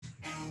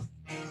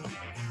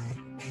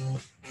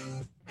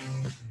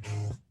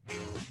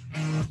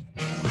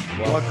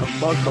Welcome.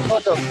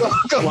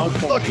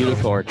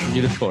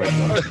 Unicorn.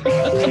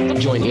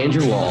 Join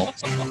Andrew Wall,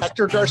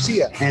 Hector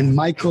Garcia, and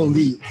Michael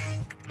Lee.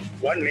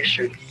 One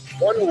mission,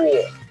 one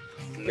rule: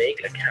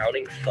 make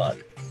accounting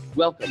fun.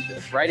 Welcome to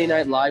Friday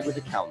Night Live with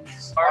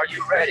Accountants. Are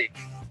you ready?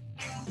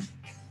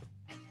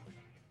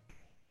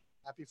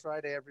 Happy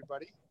Friday,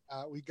 everybody.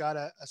 We got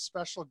a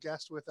special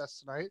guest with us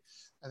tonight.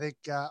 I think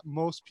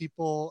most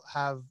people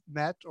have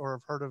met or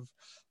have heard of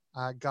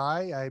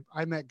Guy.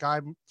 I met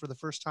Guy for the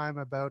first time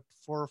about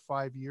 4 or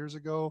 5 years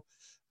ago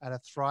at a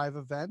Thrive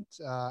event,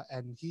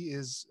 and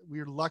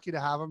we're lucky to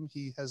have him.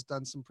 He has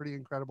done some pretty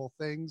incredible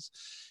things.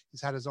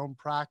 He's had his own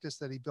practice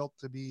that he built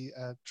to be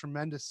a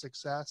tremendous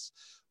success,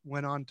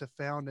 went on to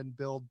found and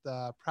build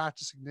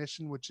Practice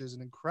Ignition, which is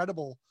an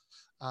incredible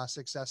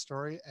success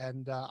story.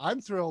 And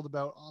I'm thrilled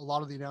about a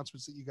lot of the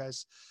announcements that you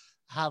guys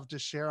have to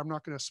share. I'm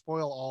not going to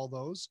spoil all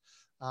those.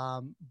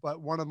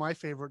 But one of my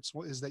favorites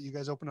is that you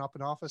guys open up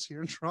an office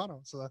here in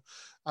Toronto. So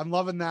I'm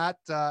loving that.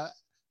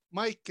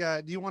 Mike,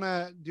 do you want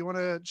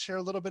to share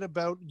a little bit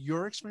about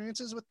your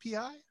experiences with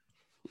PI?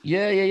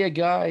 Yeah,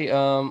 Guy.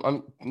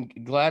 I'm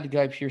glad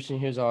Guy Pearson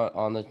here's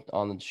on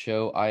the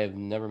show. I have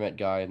never met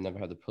Guy. I've never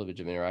had the privilege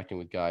of interacting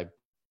with Guy,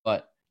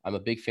 but I'm a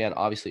big fan,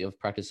 obviously, of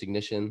Practice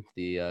Ignition,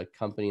 the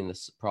company and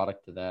this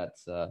product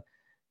that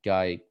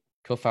Guy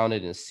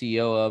co-founded and is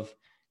CEO of,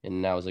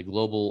 and now is a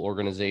global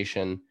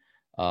organization.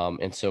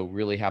 And so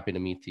really happy to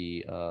meet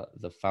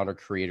the founder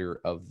creator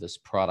of this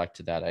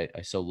product that I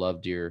so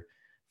love dear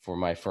for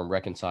my firm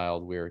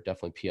Reconciled. We're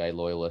definitely PI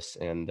loyalists.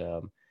 And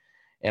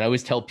I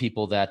always tell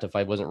people that if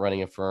I wasn't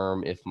running a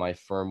firm, if my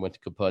firm went to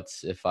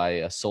kaputs, if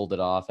I sold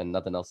it off and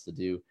nothing else to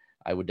do,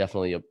 I would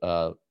definitely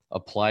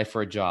apply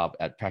for a job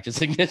at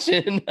Practice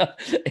Ignition.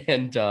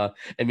 and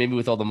maybe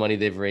with all the money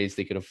they've raised,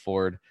 they could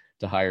afford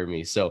to hire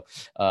me. So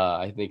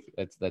I think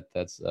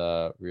that's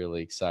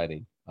really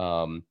exciting.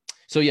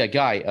 So yeah,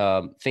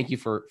 Guy, thank you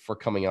for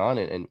coming on,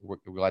 and we're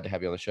glad to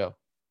have you on the show.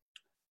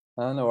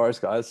 No worries,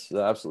 guys. It's an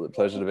absolute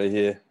pleasure to be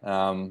here.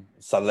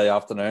 Saturday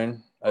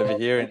afternoon over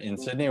here in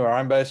Sydney, where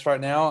I'm based right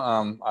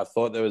now. I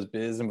thought there was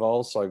beers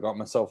involved, so I got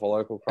myself a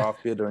local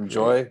craft beer to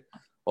enjoy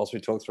whilst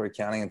we talk through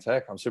accounting and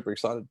tech. I'm super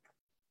excited.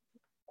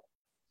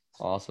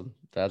 Awesome.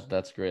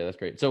 That's great. That's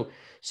great. So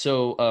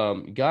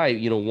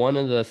Guy, one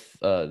of the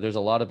there's been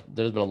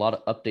a lot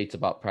of updates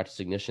about Practice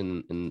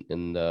Ignition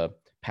in the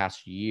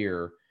past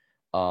year.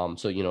 I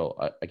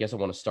guess I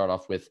want to start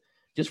off with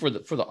just for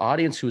the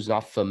audience who's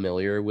not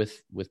familiar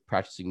with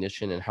Practice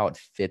Ignition and how it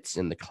fits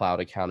in the cloud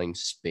accounting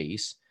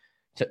space,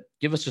 to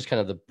give us just kind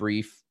of the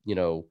brief,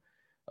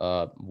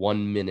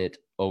 1 minute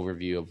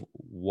overview of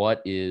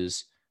what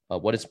is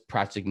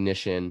Practice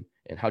Ignition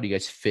and how do you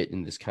guys fit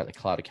in this kind of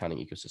cloud accounting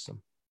ecosystem?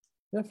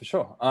 Yeah, for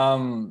sure.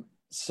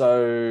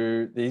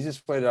 So the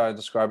easiest way to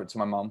describe it to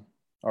my mom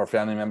or a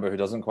family member who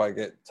doesn't quite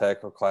get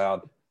tech or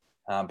cloud,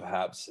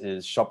 perhaps,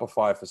 is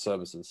Shopify for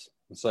services.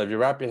 And so if you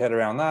wrap your head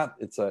around that,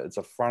 it's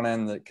a front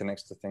end that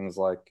connects to things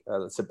like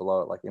that sit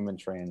below it, like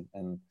inventory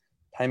and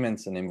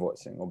payments and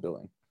invoicing or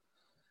billing.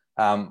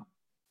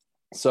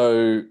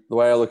 So the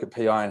way I look at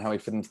PI and how we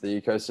fit into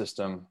the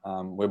ecosystem,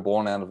 we're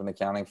born out of an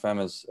accounting firm,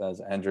 as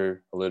Andrew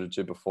alluded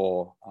to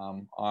before.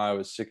 I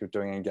was sick of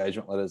doing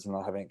engagement letters and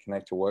not having it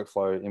connect to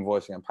workflow,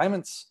 invoicing, and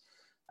payments.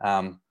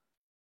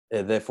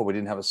 Therefore, we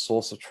didn't have a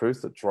source of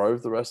truth that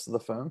drove the rest of the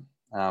firm.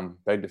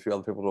 Begged a few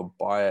other people to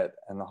buy it.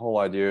 And the whole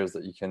idea is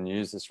that you can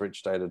use this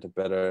rich data to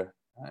better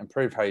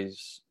improve how you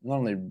not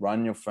only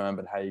run your firm,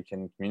 but how you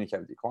can communicate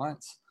with your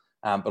clients.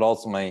 But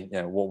ultimately,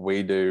 what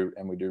we do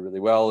and we do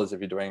really well is if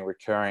you're doing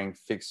recurring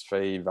fixed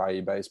fee,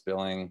 value-based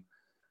billing,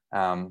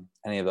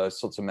 any of those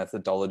sorts of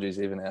methodologies,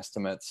 even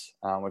estimates,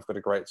 we've got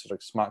a great sort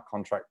of smart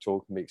contract tool,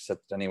 can be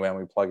accepted anywhere, and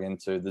we plug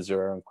into the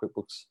Xero and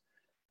QuickBooks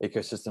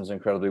ecosystems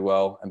incredibly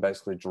well and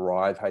basically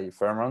drive how your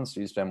firm runs. So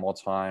you spend more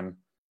time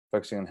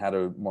focusing on how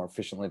to more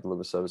efficiently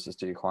deliver services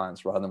to your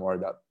clients rather than worry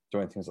about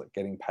doing things like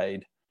getting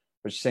paid,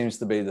 which seems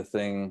to be the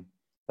thing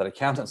that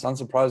accountants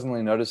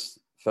unsurprisingly notice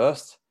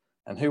first.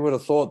 And who would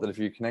have thought that if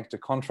you connect a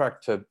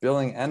contract to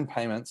billing and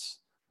payments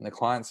and the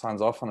client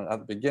signs off on it at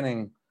the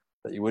beginning,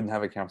 that you wouldn't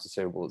have accounts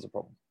receivable as a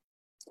problem.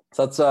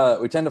 So that's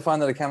we tend to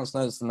find that accountants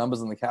notice the numbers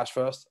and the cash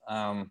first.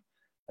 And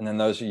then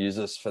those who use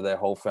us for their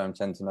whole firm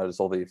tend to notice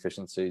all the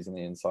efficiencies and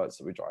the insights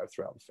that we drive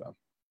throughout the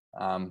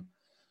firm.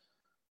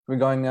 We've been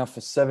going now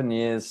for 7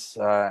 years,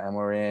 and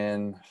we're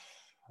in,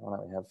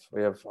 we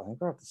have I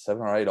think we're up to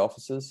 7 or 8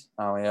 offices.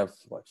 We have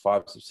like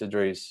 5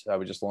 subsidiaries.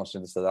 We just launched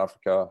into South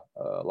Africa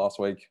last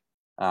week.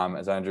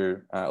 As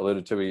Andrew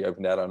alluded to, we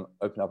opened up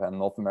our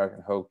North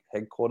American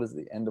headquarters at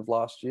the end of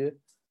last year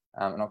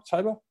in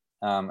October.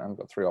 And we've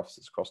got 3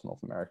 offices across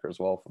North America as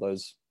well for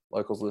those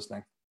locals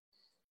listening.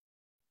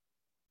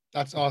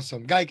 That's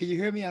awesome. Guy, can you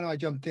hear me? I know I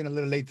jumped in a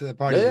little late to the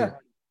party. Yeah.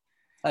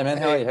 Hey, man.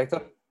 How are you,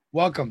 Hector?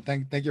 Welcome.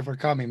 Thank you for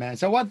coming, man.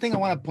 So one thing I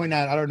want to point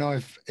out, I don't know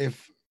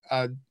if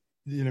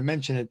you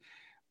mentioned it.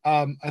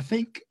 I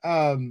think,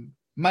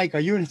 Mike, are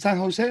you in San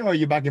Jose or are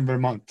you back in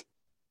Vermont?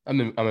 I'm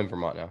in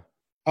Vermont now.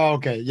 Oh,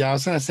 okay. Yeah, I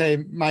was gonna say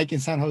Mike in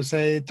San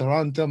Jose,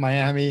 Toronto,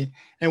 Miami.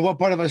 And what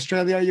part of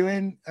Australia are you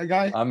in, a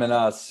guy? I'm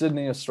in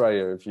Sydney,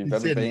 Australia. If you've In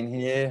ever Sydney. been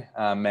here,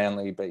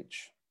 Manly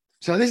Beach.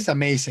 So this is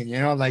amazing,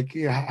 like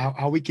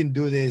how we can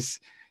do this.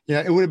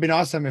 It would have been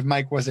awesome if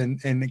Mike was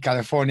in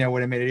California,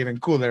 would have made it even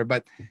cooler.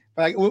 But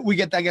like, we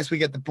get, I guess we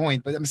get the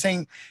point. But I'm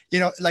saying,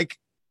 like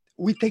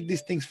we take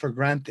these things for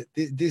granted.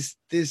 This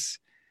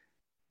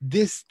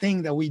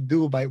thing that we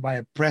do by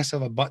a press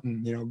of a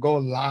button, go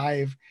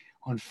live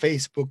on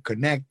Facebook,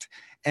 connect,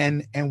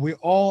 and we're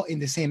all in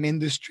the same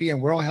industry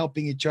and we're all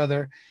helping each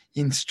other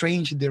in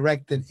strange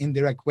direct and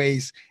indirect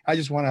ways. I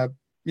just want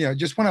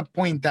to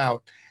point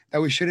out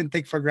that we shouldn't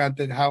take for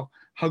granted how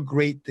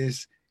great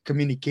this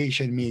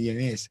communication medium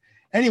is.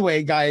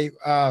 Anyway, Guy,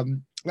 I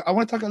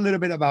want to talk a little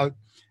bit about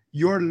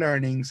your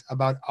learnings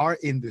about our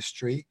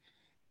industry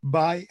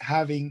by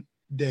having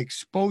the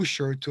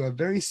exposure to a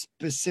very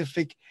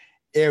specific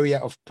area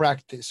of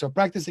practice. So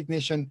Practice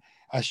Ignition,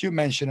 as you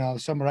mentioned, I'll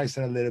summarize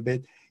that a little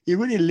bit. It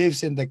really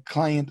lives in the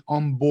client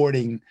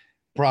onboarding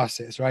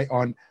process, right?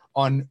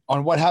 On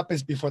what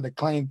happens before the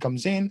client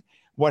comes in,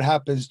 what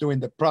happens during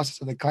the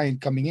process of the client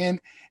coming in,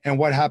 and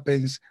what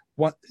happens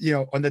on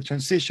the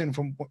transition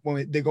from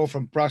when they go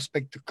from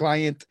prospect to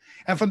client.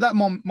 And from that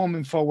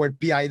moment forward,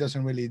 PI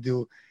doesn't really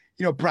do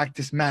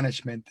practice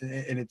management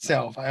in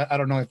itself. I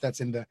don't know if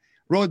that's in the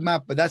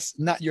roadmap, but that's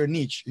not your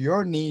niche.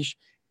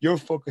 Your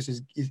focus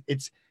is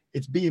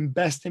it's being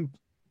best in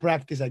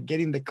practice at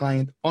getting the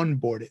client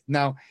onboarded.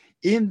 Now,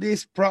 in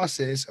this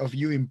process of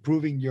you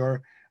improving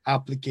your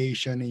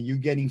application and you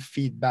getting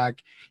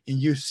feedback and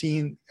you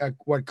seeing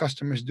what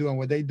customers do and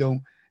what they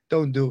don't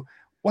do,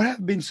 what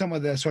have been some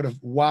of the sort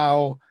of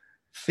wow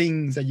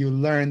things that you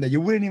learned that you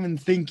weren't even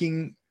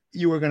thinking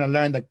you were going to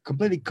learn, that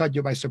completely caught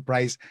you by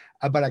surprise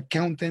about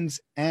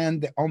accountants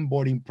and the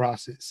onboarding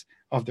process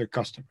of their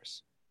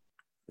customers?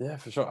 Yeah,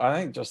 for sure. I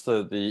think just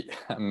the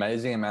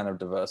amazing amount of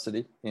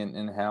diversity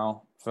in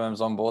how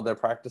firms onboard their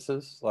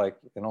practices, like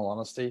in all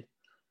honesty,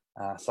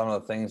 some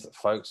of the things that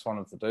folks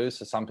wanted to do.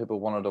 So some people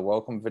wanted a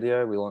welcome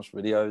video. We launched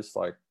videos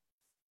like,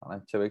 I don't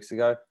know, 2 weeks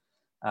ago,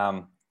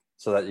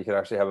 so that you could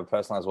actually have a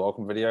personalized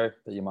welcome video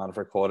that you might have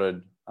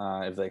recorded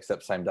if they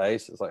accept same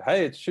days. It's like,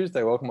 hey, it's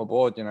Tuesday, welcome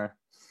aboard.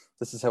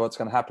 This is how what's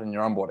going to happen in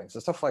your onboarding. So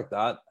stuff like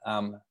that.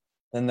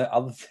 Then the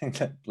other thing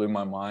that blew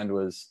my mind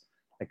was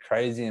a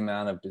crazy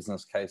amount of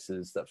business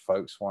cases that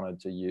folks wanted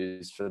to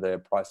use for their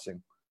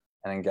pricing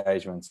and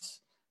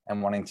engagements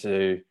and wanting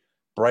to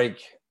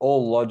break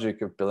all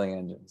logic of billing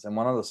engines. And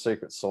one of the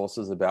secret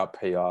sources about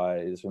PI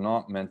is we're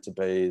not meant to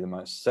be the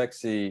most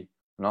sexy,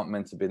 not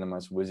meant to be the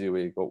most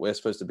WYSIWYG. What we're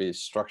supposed to be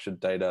is structured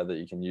data that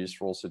you can use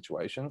for all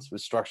situations.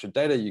 With structured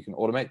data, you can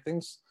automate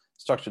things.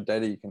 Structured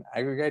data, you can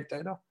aggregate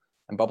data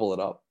and bubble it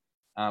up.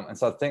 And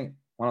so I think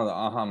one of the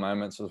aha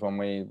moments was when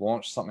we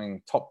launched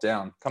something top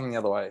down, coming the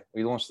other way.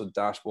 We launched the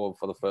dashboard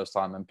for the first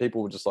time and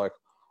people were just like,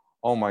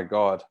 oh my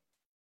God.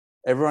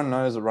 Everyone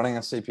knows that running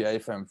a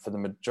CPA firm, for the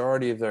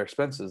majority of their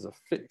expenses are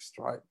fixed,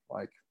 right?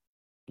 Like,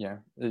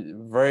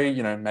 very,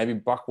 maybe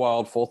buck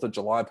wild 4th of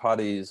July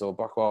parties or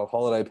buck wild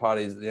holiday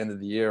parties at the end of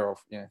the year, or,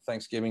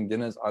 Thanksgiving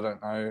dinners. I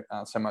don't know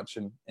so much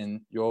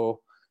in your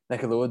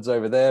neck of the woods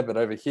over there, but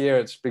over here,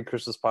 it's big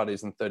Christmas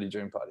parties and 30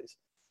 June parties.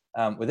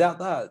 Without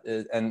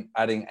that and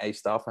adding a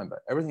staff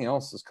member, everything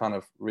else is kind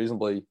of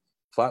reasonably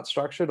flat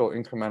structured or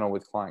incremental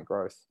with client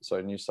growth.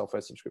 So new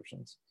software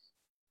subscriptions.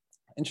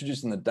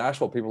 Introducing the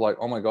dashboard, people are like,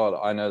 oh my God,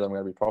 I know that I'm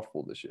going to be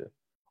profitable this year,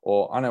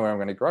 or I know where I'm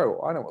going to grow,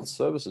 or I know what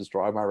services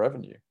drive my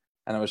revenue.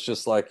 And it was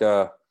just like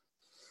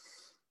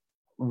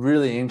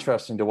really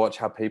interesting to watch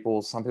how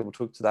some people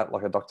took to that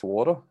like a duck to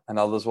water, and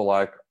others were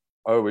like,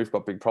 oh, we've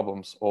got big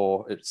problems,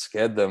 or it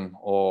scared them,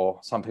 or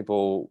some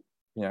people,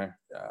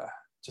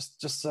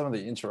 just some of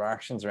the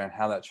interactions around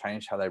how that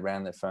changed how they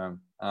ran their firm.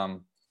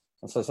 And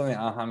so some of the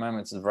aha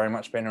moments has very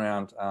much been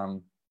around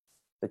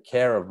the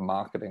care of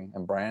marketing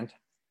and brand,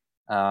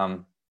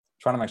 trying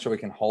to make sure we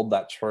can hold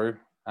that true,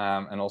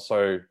 and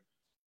also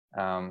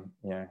trying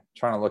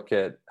to look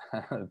at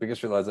the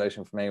biggest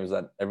realization for me was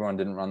that everyone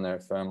didn't run their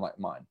firm like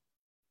mine.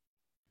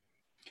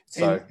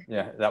 So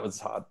that was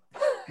hard.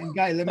 And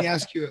Guy, let me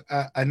ask you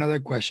another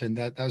question.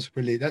 That was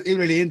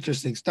really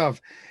interesting stuff.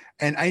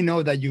 And I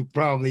know that you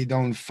probably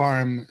don't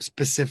farm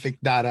specific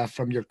data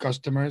from your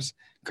customers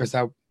because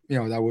that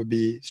would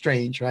be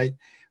strange, right?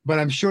 But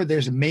I'm sure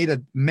there's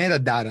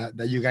metadata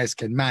that you guys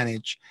can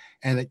manage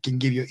and that can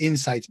give you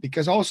insights,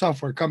 because all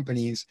software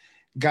companies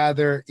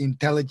gather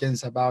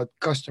intelligence about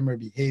customer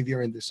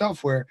behavior in the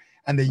software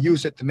and they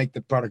use it to make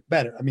the product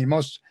better. I mean,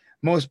 most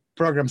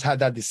programs have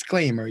that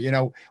disclaimer,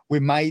 we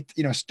might,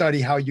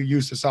 study how you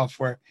use the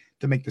software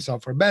to make the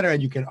software better,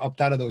 and you can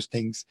opt out of those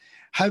things.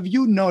 Have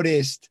you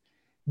noticed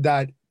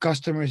that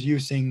customers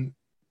using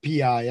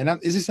PI,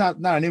 and this is not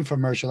an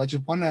infomercial, I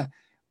just want to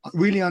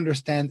really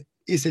understand,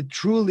 does it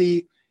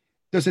truly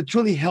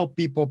help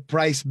people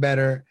price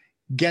better,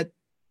 get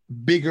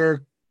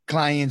bigger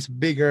clients,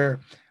 bigger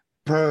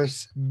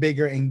purse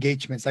bigger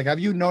engagements? Like, have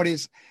you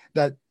noticed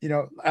that,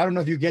 I don't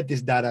know if you get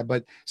this data,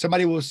 but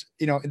somebody was,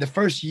 in the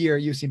first year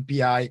using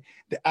PI,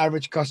 the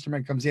average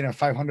customer comes in at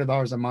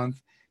 $500 a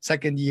month.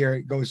 Second year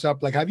it goes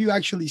up. Like, have you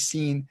actually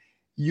seen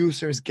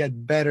users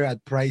get better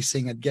at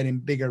pricing, at getting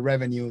bigger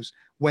revenues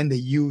when they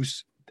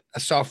use a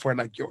software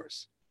like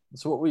yours?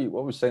 So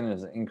what we've seen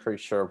is an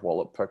increased share of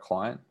wallet per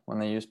client when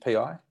they use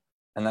PI,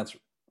 and that's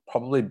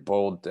probably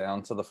boiled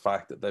down to the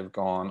fact that they've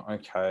gone,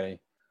 okay,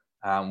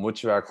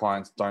 which of our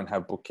clients don't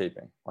have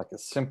bookkeeping? Like,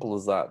 as simple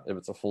as that. If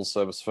it's a full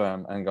service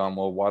firm, and gone,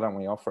 well, why don't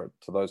we offer it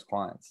to those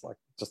clients? Like,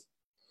 just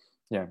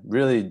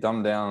really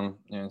dumbed down,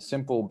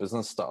 simple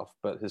business stuff.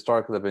 But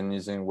historically, they've been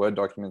using Word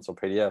documents or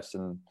PDFs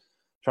and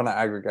trying to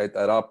aggregate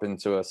that up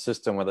into a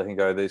system where they can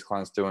go, these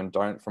clients do and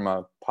don't from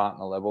a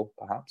partner level,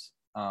 perhaps.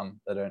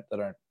 They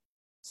don't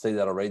see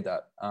that or read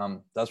that.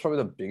 That's probably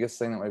the biggest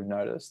thing that we've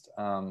noticed.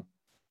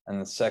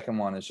 And the second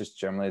one is just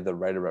generally the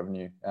rate of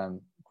revenue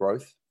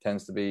growth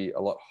tends to be a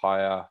lot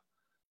higher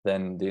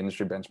than the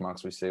industry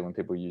benchmarks we see when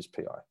people use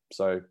PI.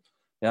 So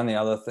the only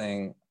other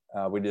thing,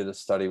 we did a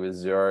study with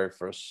Xero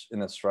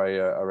in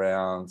Australia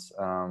around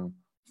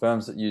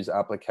firms that use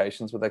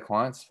applications with their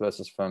clients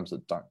versus firms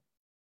that don't.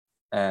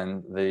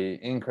 And the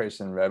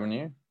increase in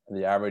revenue,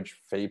 the average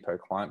fee per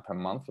client per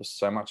month was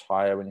so much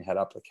higher when you had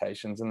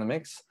applications in the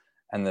mix,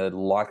 and the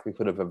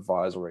likelihood of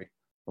advisory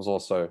was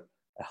also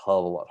a hell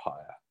of a lot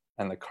higher.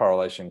 And the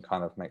correlation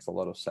kind of makes a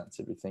lot of sense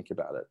if you think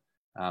about it.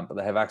 But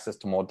they have access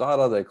to more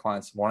data, their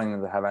clients wanting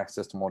them to have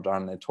access to more data,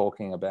 and they're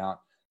talking about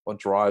what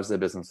drives their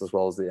business as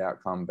well as the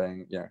outcome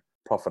being,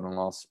 profit and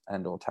loss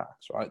and or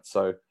tax, right?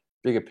 So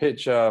bigger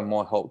picture,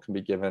 more help can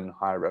be given,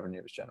 higher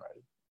revenue is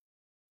generated.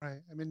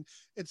 Right. I mean,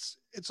 it's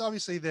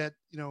obviously that,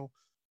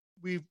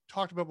 we've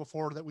talked about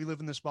before that we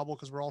live in this bubble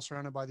because we're all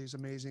surrounded by these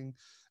amazing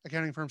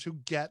accounting firms who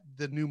get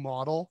the new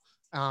model.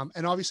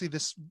 And obviously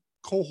this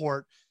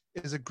cohort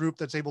is a group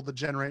that's able to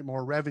generate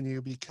more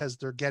revenue because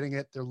they're getting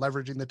it. They're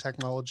leveraging the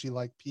technology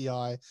like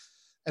PI.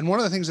 And one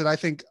of the things that I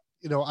think,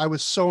 I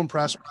was so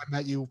impressed when I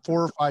met you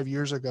 4 or 5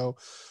 years ago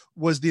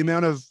was the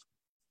amount of,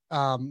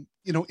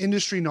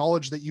 industry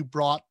knowledge that you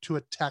brought to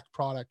a tech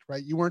product,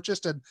 right? You weren't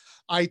just an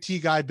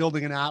IT guy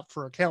building an app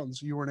for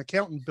accountants. You were an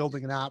accountant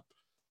building an app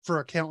for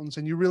accountants,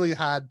 and you really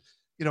had,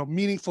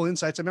 meaningful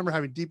insights. I remember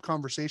having deep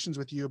conversations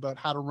with you about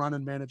how to run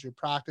and manage your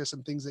practice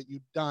and things that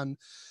you've done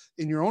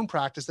in your own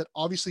practice that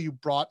obviously you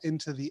brought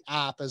into the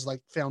app as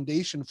like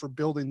foundation for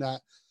building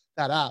that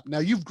app. Now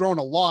you've grown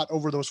a lot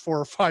over those 4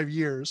 or 5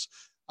 years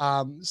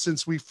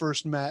since we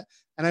first met.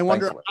 And I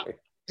wonder,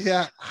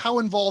 how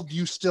involved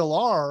you still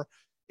are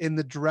in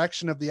the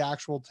direction of the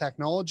actual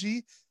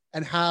technology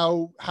and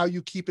how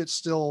you keep it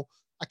still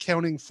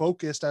accounting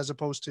focused as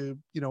opposed to,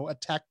 a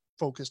tech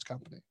focused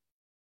company.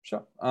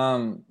 Sure.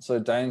 So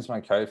Dane's my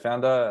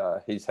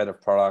co-founder. He's head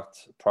of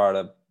product. Prior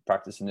to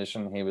Practice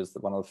Ignition, he was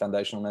one of the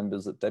foundational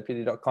members at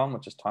Deputy.com,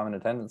 which is time and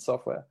attendance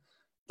software.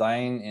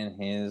 Dane, in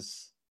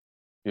his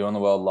view on the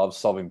world, loves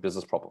solving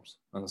business problems.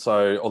 And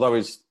so although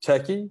he's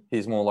techie,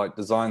 he's more like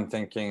design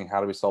thinking.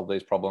 How do we solve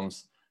these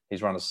problems?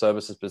 He's run a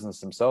services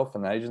business himself,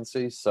 an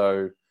agency.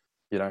 So,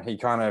 he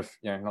kind of,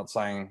 not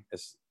saying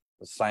it's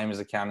the same as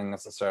accounting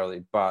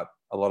necessarily, but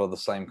a lot of the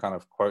same kind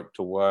of quote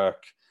to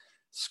work,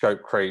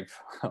 scope creep,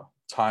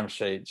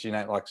 timesheets,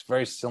 like it's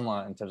very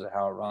similar in terms of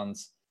how it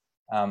runs.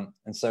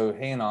 And so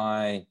he and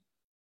I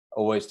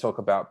always talk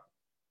about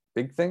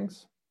big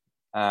things.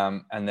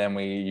 And then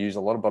we use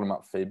a lot of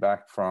bottom-up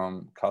feedback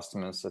from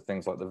customers. So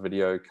things like the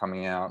video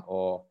coming out,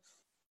 or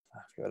I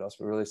forget what else,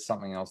 we released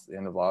something else at the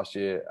end of last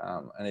year,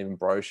 and even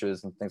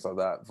brochures and things like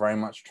that. Very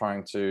much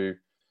trying to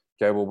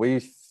go, well, we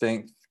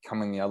think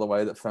coming the other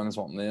way that firms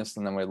want this,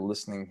 and then we're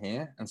listening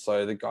here. And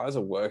so the guys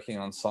are working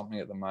on something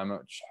at the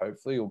moment, which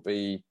hopefully will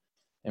be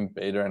in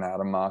beta and out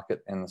of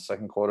market in the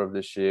second quarter of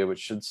this year, which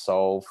should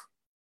solve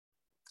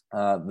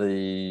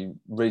the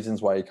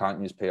reasons why you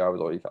can't use PI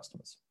with all your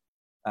customers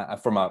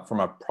from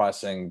a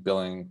pricing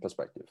billing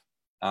perspective,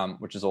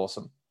 which is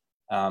awesome.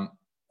 And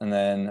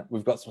then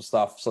we've got some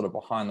stuff sort of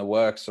behind the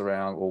works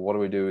around, well, what do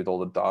we do with all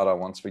the data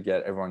once we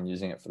get everyone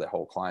using it for their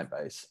whole client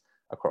base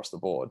across the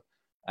board?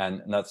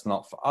 And that's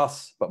not for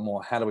us, but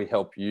more, how do we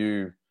help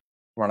you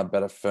run a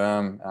better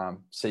firm?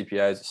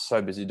 CPAs are so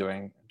busy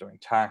doing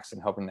tax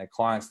and helping their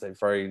clients. They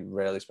very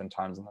rarely spend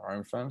time in their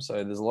own firm.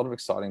 So there's a lot of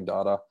exciting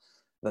data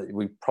that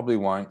we probably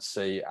won't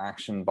see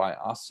action by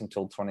us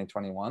until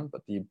 2021,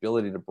 but the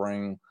ability to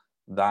bring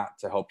that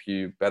to help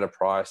you better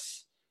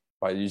price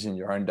by using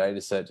your own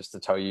data set, just to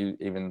tell you,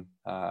 even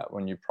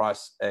when you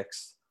price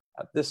X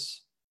at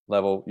this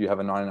level, you have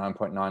a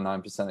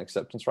 99.99%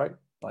 acceptance rate.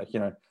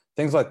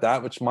 Things like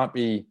that, which might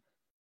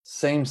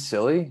seem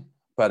silly,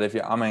 but if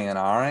you're umming and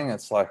ahhing,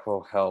 it's like,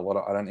 well,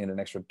 hell, I don't need an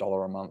extra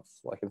 $1 a month.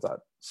 Like, if that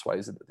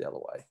sways it the other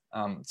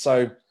way.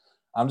 So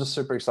I'm just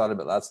super excited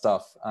about that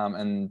stuff.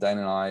 And Dane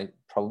and I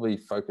probably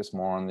focus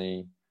more on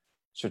the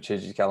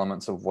strategic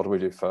elements of what do we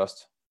do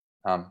first.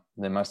 The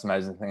most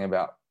amazing thing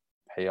about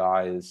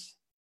PI is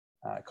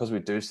because we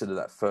do sit at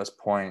that first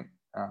point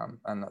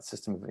and that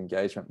system of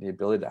engagement, the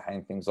ability to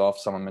hang things off.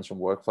 Someone mentioned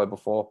workflow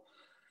before.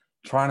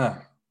 trying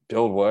to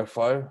build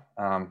workflow.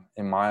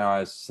 In my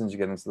eyes, as soon as you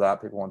get into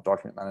that, people want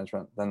document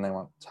management, then they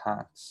want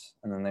tax,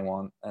 and then they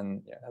want,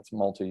 and yeah, that's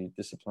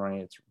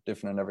multidisciplinary. It's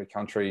different in every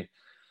country.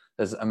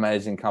 There's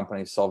amazing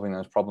companies solving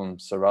those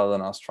problems. So rather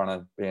than us trying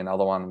to be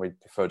another one, we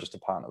prefer just to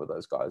partner with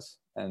those guys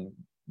and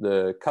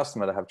the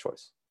customer to have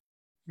choice.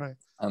 Right.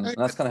 And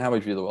that's kind of how we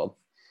view the world.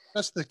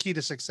 That's the key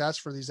to success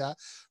for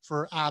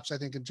for apps, I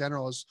think, in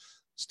general, is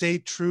stay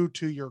true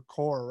to your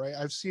core, right?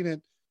 I've seen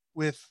it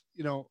with,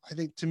 I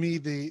think to me,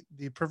 the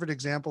perfect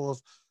example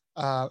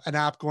of an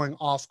app going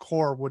off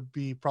core would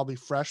be probably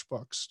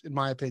FreshBooks, in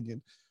my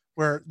opinion,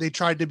 where they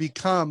tried to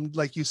become,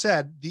 like you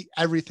said, the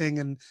everything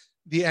and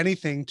the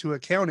anything to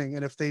accounting.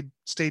 And if they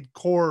stayed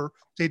true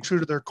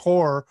to their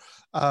core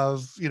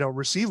of,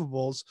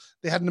 receivables,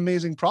 they had an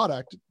amazing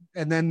product.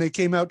 And then they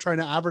came out trying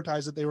to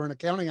advertise that they were an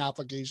accounting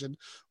application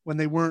when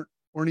they weren't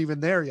even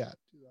there yet.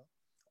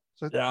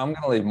 So yeah, I'm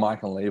going to leave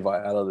Mike and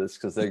Levi out of this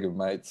because they're good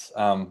mates.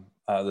 They're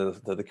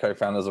the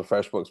co-founders of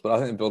FreshBooks, but I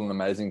think they built an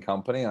amazing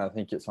company. And I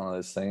think it's one of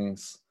those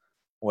things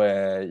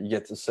where you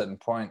get to a certain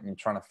point and you're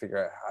trying to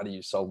figure out how do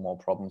you solve more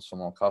problems for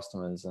more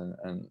customers. And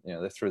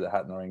they threw the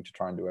hat in the ring to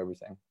try and do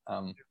everything.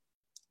 And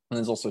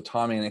there's also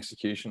timing and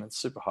execution. It's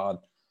super hard.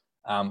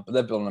 But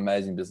they've built an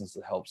amazing business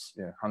that helps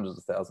hundreds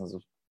of thousands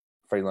of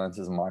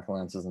freelancers and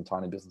microlancers and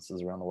tiny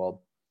businesses around the world.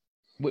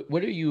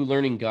 What are you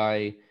learning,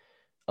 Guy,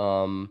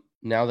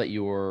 now that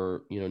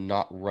you're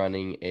not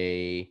running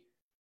an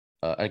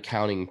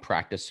accounting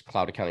practice,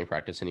 cloud accounting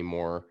practice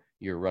anymore?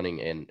 You're running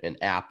an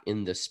app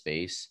in this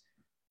space.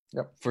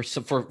 Yep.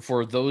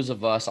 For those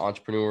of us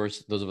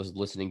entrepreneurs, those of us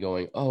listening,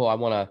 going, oh, I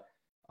want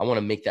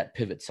to make that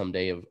pivot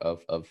someday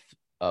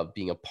of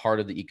being a part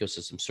of the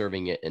ecosystem,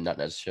 serving it, and not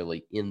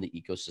necessarily in the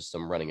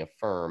ecosystem running a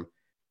firm.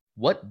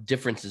 What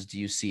differences do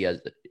you see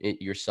as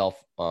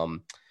yourself,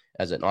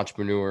 as an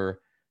entrepreneur,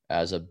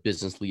 as a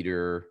business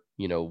leader?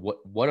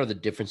 What are the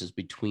differences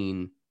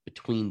between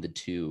the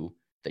two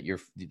that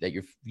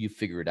you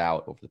figured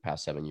out over the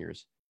past 7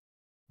 years?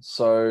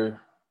 So,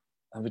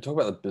 and we talk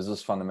about the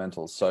business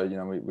fundamentals. So,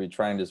 we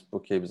trained as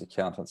bookkeepers,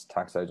 accountants,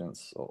 tax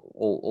agents,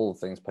 all the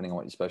things depending on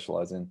what you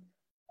specialize in.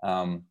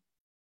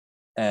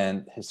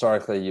 And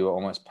historically, you were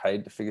almost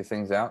paid to figure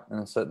things out in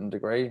a certain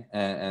degree,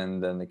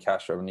 and then the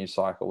cash revenue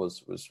cycle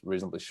was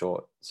reasonably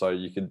short. So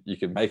you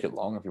could make it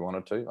long if you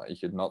wanted to. Like, you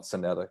could not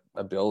send out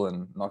a bill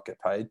and not get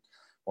paid,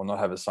 or not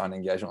have a signed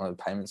engagement with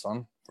payments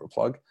on for a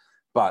plug.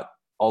 But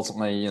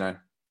ultimately,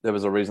 there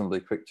was a reasonably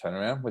quick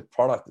turnaround. With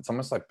product, it's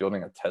almost like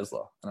building a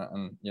Tesla,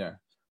 and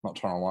not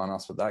trying to line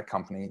us with that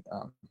company.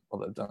 Well,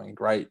 they're doing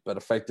great, but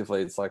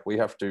effectively, it's like we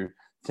have to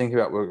think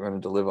about what we're going to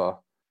deliver.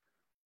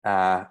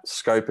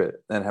 Scope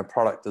it, then have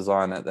product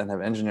design it, then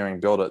have engineering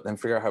build it, then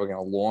figure out how we're going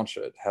to launch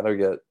it,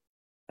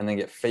 and then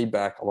get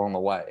feedback along the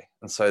way.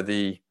 And so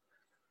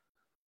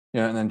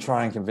and then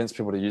try and convince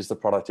people to use the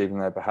product, even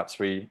though perhaps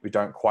we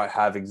don't quite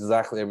have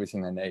exactly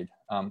everything they need.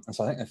 And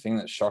so I think the thing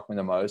that shocked me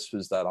the most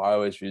was that I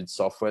always viewed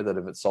software that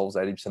if it solves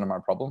 80% of my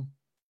problem,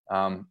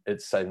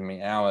 it's saving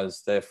me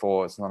hours.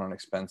 Therefore, it's not an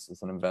expense,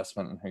 it's an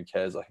investment, and who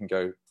cares? I can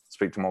go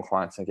speak to more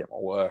clients and get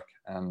more work.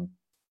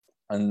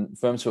 And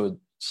firms who are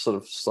sort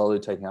of slowly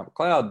taking up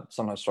cloud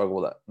sometimes struggle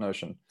with that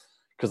notion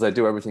because they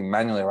do everything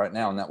manually right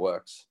now, and that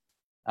works.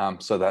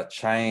 So that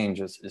change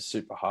is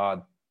super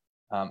hard.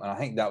 And I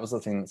think that was the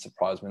thing that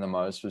surprised me the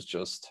most, was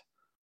just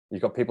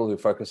you've got people who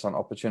focus on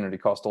opportunity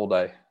cost all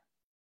day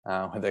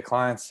with their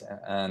clients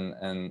and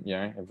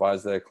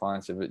advise their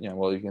clients, if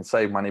well, you can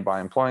save money by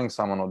employing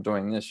someone or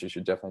doing this, you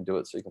should definitely do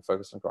it so you can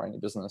focus on growing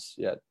your business.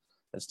 Yet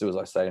let's do as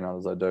I say, not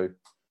as I do.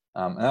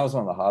 And that was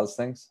one of the hardest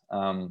things.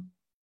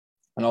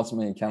 And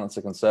ultimately, accountants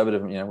are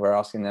conservative. We're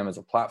asking them as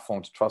a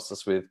platform to trust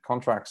us with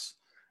contracts,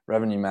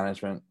 revenue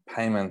management,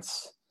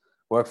 payments,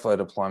 workflow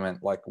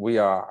deployment. Like, we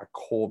are a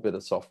core bit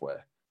of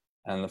software.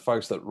 And the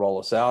folks that roll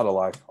us out are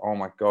like, oh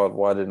my God,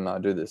 why didn't I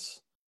do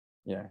this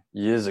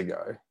years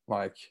ago?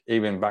 Like,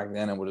 even back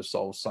then, it would have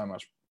solved so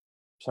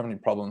many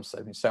problems,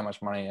 saved me so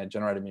much money, it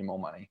generated me more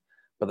money.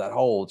 But that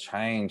whole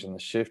change and the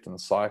shift and the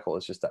cycle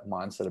is just that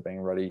mindset of being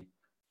ready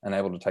and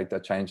able to take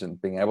that change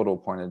and being able to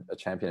appoint a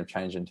champion of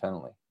change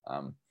internally.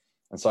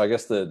 And so I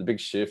guess the big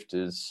shift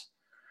is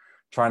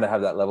trying to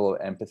have that level of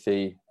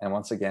empathy. And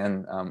once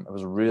again, it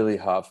was really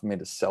hard for me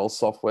to sell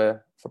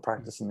software for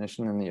Practice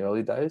Ignition in the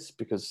early days,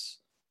 because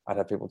I'd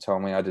have people tell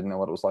me I didn't know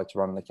what it was like to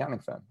run an accounting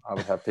firm. I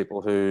would have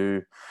people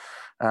who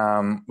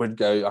would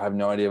go, I have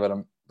no idea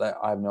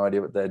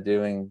what they're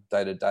doing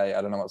day to day.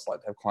 I don't know what it's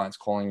like to have clients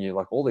calling you,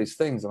 like all these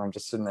things. And I'm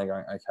just sitting there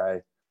going,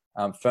 okay,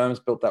 firms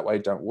built that way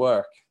don't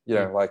work,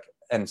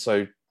 and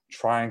so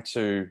trying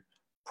to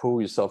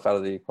pull yourself out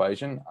of the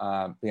equation,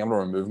 being able to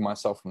remove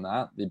myself from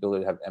that, the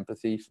ability to have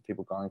empathy for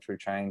people going through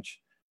change.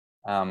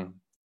 When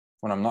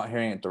I'm not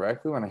hearing it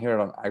directly, when I hear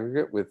it on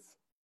aggregate with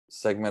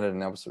segmented,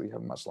 and obviously we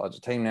have a much larger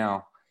team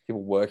now,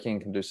 people working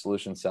can do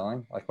solution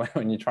selling. Like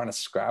when you're trying to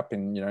scrap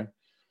and,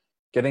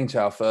 getting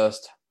to our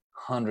first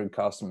 100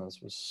 customers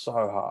was so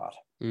hard,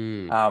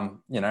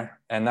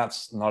 and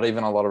that's not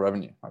even a lot of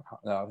revenue. I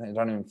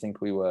don't even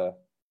think we were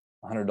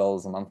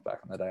 $100 a month back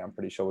in the day. I'm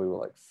pretty sure we were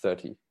like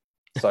 30.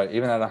 So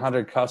even at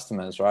 100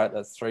 customers, right,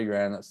 that's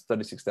 $3,000, that's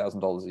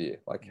 $36,000 a year.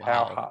 Like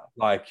how Wow. hard,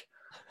 like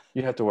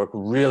you have to work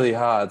really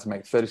hard to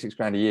make 36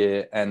 grand a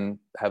year and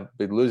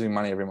be losing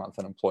money every month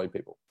and employ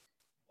people.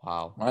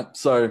 Wow. Right.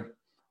 So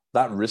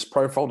that risk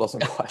profile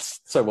doesn't quite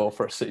so well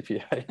for a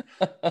CPA.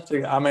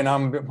 So, I mean,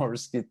 I'm a bit more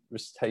risk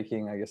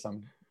taking. I guess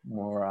I'm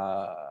more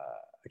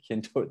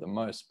akin to it than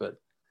most, but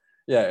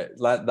yeah,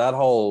 that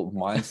whole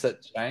mindset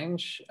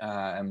change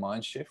and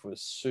mind shift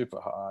was super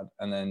hard.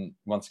 And then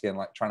once again,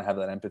 like trying to have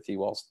that empathy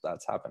whilst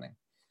that's happening.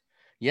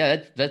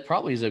 Yeah, that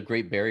probably is a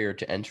great barrier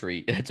to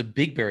entry. It's a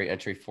big barrier to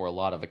entry for a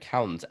lot of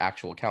accountants,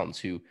 actual accountants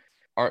who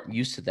aren't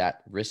used to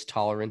that risk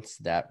tolerance,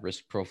 that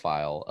risk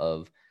profile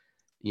of,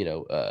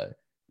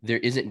 there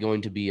isn't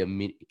going to be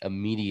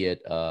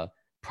immediate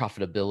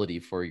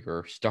profitability for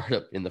your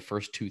startup in the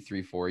first 2,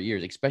 3, 4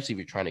 years, especially if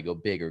you're trying to go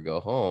big or go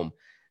home.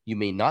 You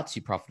may not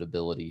see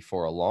profitability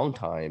for a long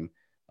time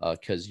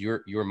because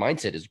your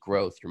mindset is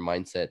growth. Your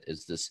mindset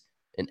is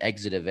an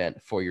exit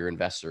event for your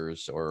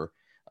investors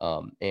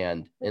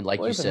and like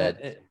you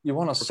said, you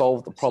want to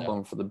solve the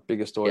problem for the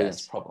biggest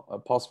audience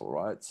possible,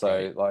 right?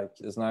 So like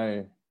there's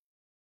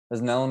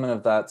an element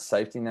of that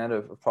safety net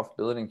of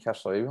profitability and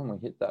cash flow. Even we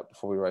hit that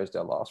before we raised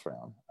our last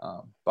round.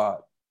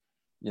 But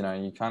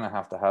you kind of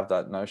have to have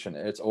that notion.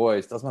 It's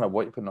always, doesn't matter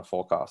what you put in a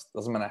forecast,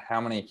 doesn't matter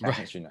how many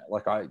accountants you know.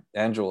 Like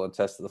Andrew will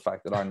attest to the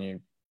fact that I knew,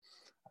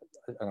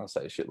 I'm going to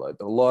say a shitload,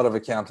 but a lot of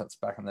accountants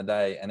back in the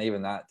day. And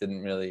even that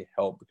didn't really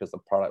help because the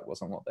product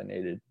wasn't what they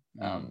needed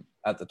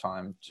at the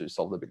time to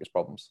solve the biggest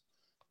problems.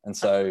 And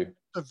so,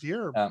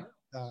 persevere.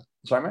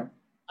 Sorry, man?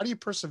 How do you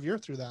persevere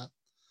through that?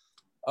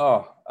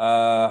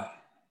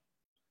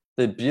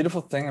 The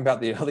beautiful thing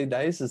about the early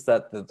days is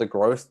that the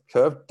growth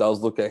curve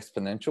does look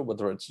exponential,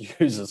 whether it's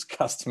users,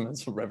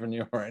 customers,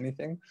 revenue, or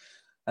anything.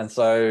 And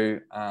so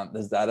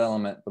there's that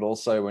element, but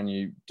also when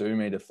you do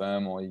meet a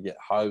firm or you get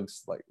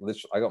hugs, like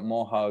literally, I got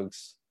more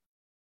hugs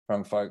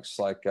from folks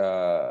like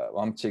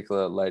one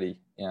particular lady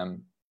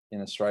in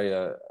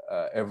Australia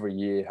every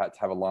year had to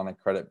have a line of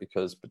credit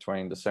because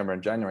between December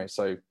and January.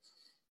 So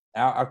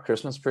our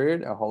Christmas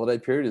period, our holiday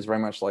period is very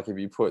much like if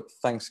you put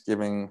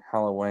Thanksgiving,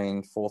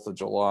 Halloween, 4th of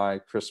July,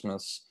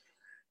 Christmas,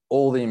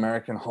 all the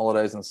American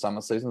holidays and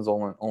summer seasons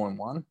all in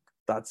one.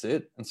 That's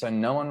it. And so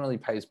no one really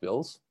pays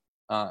bills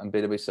in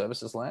B2B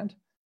services land.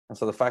 And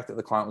so the fact that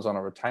the client was on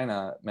a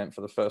retainer meant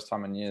for the first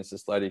time in years,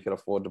 this lady could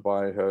afford to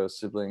buy her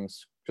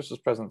siblings Christmas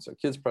presents, her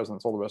kids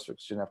presents, all the rest of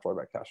it. She didn't have to worry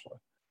about cash flow.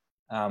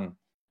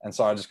 And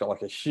so I just got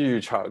like a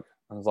huge hug.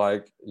 I was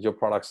like, your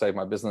product saved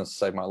my business,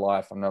 saved my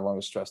life. I'm no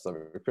longer stressed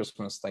over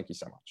Christmas. Thank you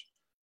so much.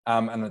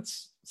 And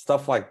it's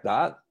stuff like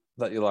that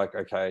you're like,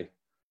 okay,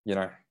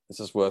 this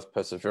is worth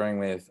persevering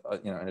with,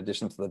 in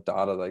addition to the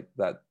data, like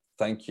that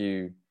thank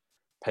you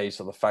piece,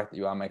 or the fact that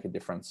you are making a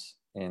difference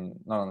in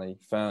not only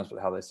firms, but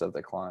how they serve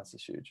their clients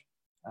is huge.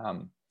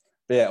 But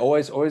yeah,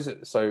 always.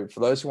 So for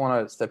those who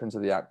want to step into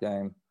the app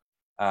game,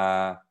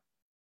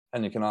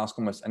 and you can ask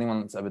almost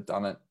anyone that's ever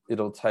done it,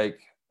 it'll take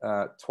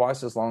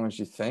twice as long as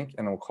you think,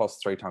 and it'll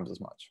cost 3 times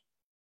as much.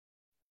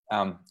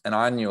 And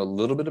I knew a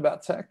little bit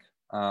about tech.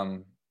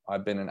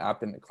 I'd been an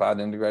app in the cloud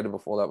integrator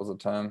before that was a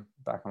term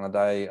back in the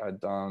day.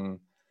 I'd done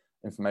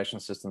information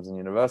systems in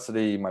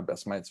university. My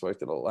best mates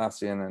worked at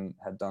Atlassian and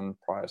had done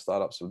prior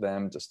startups with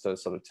them just to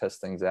sort of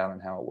test things out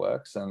and how it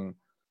works. And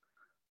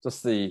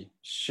just the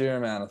sheer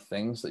amount of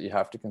things that you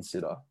have to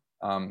consider.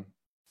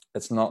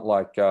 It's not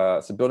like,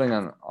 so building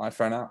an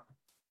iPhone app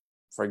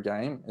for a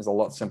game is a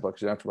lot simpler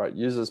because you don't have to write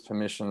users,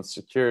 permissions,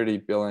 security,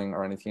 billing,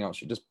 or anything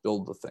else. You just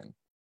build the thing,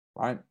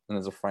 right? And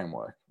there's a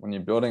framework. When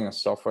you're building a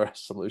software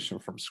solution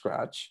from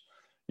scratch,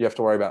 you have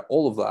to worry about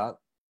all of that.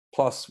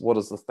 Plus, what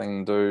does the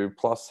thing do?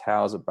 Plus,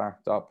 how is it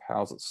backed up?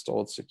 How is it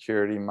stored?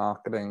 Security,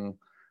 marketing,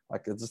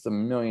 like it's just a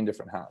million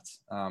different hats.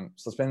 So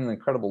it's been an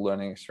incredible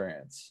learning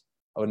experience.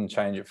 I wouldn't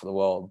change it for the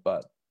world,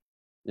 but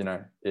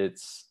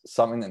it's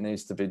something that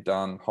needs to be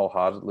done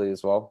wholeheartedly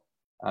as well.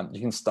 You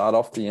can start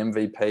off the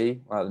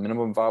MVP, the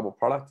minimum viable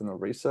product, and the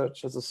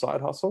research as a side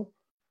hustle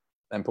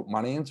and put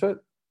money into it.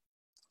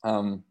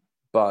 And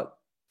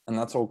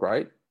that's all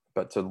great.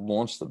 But to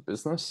launch the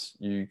business,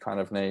 you kind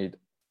of need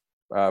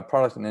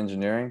product and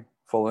engineering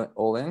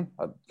all in.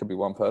 It could be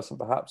one person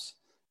perhaps,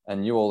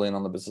 and you all in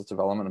on the business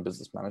development and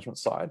business management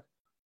side.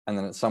 And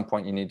then at some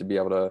point you need to be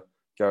able to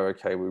go,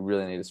 okay, we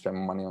really need to spend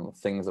money on the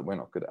things that we're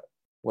not good at,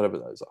 whatever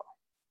those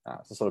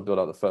are. To sort of build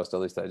out the first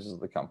early stages of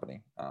the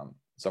company.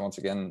 So once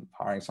again,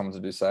 hiring someone to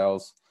do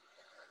sales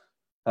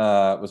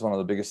was one of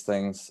the biggest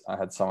things. I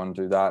had someone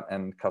do that,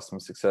 and customer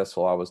success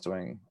while I was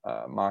doing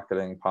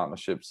marketing,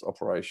 partnerships,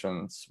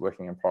 operations,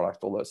 working in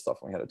product, all that stuff.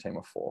 We had a team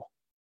of 4.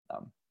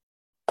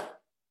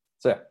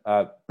 So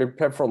yeah, be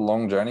prepared for a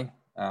long journey.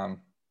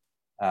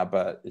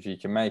 But if you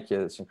can make it,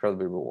 it's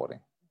incredibly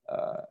rewarding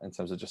in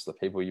terms of just the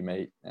people you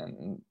meet,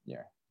 and if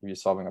you're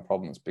solving a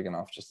problem that's big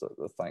enough, just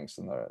the thanks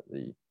and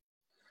the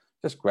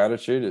just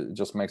gratitude, it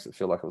just makes it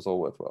feel like it was all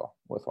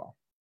worthwhile.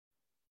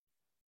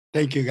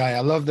 Thank you, Guy.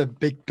 I love the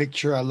big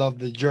picture. I love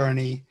the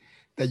journey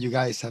that you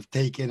guys have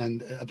taken.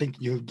 And I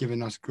think you've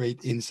given us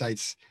great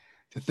insights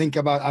to think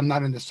about. I'm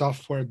not in the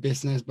software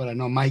business, but I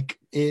know Mike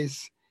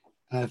is.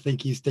 And I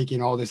think he's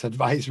taking all this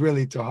advice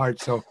really to heart.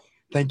 So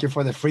thank you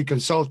for the free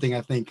consulting.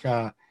 I think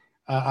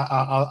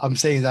I'm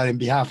saying that in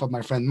behalf of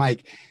my friend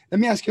Mike. Let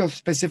me ask you a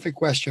specific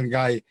question,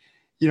 Guy.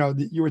 You know,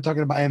 you were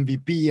talking about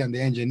MVP and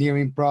the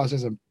engineering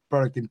process and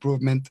product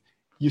improvement.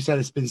 You said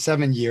it's been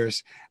 7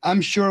 years.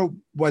 I'm sure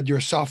what your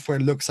software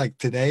looks like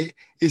today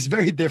is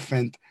very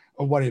different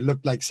of what it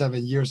looked like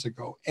 7 years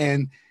ago.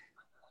 And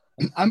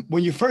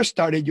when you first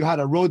started, you had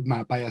a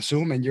roadmap, I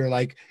assume, and you're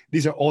like,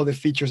 these are all the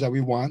features that we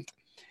want.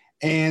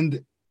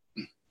 And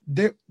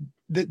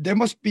there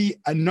must be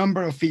a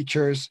number of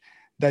features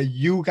that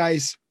you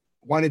guys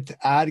wanted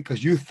to add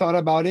because you thought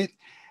about it,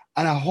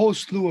 and a whole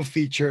slew of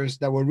features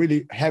that were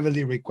really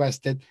heavily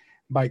requested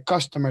by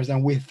customers.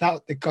 And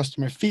without the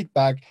customer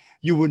feedback,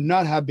 you would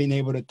not have been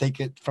able to take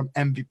it from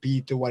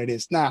MVP to what it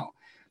is now.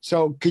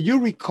 So could you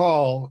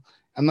recall,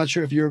 I'm not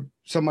sure if you're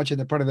so much in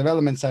the product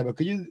development side, but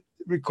could you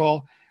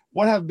recall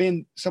what have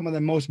been some of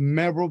the most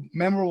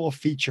memorable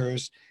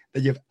features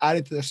that you've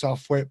added to the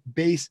software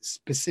based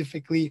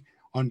specifically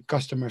on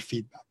customer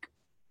feedback?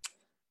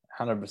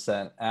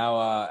 100%.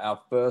 Our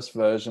first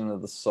version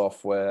of the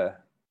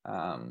software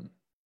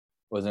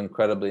was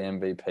incredibly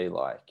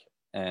MVP-like,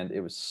 and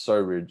it was so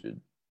rigid.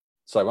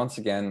 So once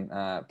again,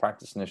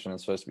 Practice Ignition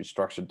is supposed to be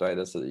structured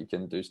data so that you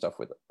can do stuff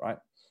with it, right?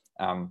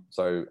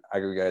 So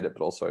aggregate it,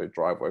 but also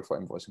drive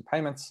workflow, invoicing,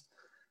 payments.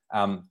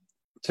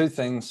 Two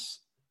things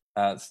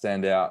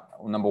stand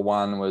out. Number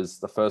one was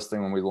the first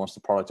thing when we launched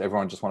the product,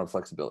 everyone just wanted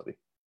flexibility.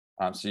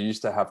 So you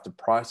used to have to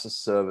price a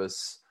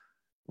service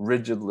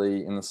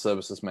rigidly in the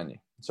services menu.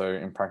 So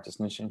in Practice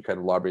Ignition, you create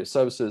a library of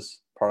services.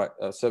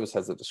 Service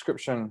has a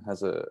description,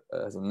 has a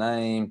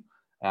name.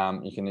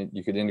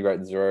 You could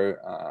integrate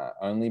Xero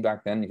only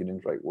back then. You could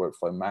integrate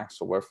Workflow Max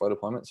or Workflow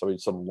Deployment. So we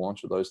sort of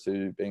launched with those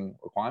two being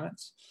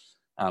requirements.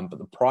 But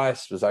the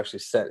price was actually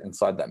set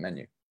inside that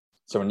menu.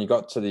 So when you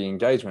got to the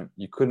engagement,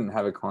 you couldn't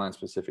have a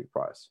client-specific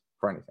price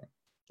for anything.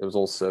 It was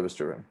all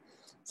service-driven.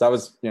 So that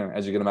was,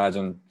 as you can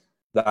imagine,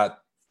 that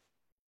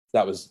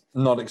was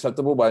not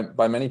acceptable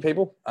by many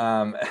people.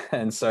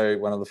 And so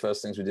one of the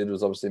first things we did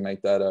was obviously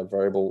make that a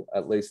variable,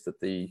 at least at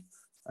the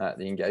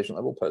engagement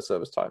level per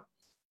service type.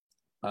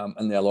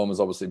 And the other one was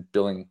obviously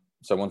billing.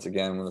 So once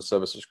again, when the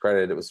service was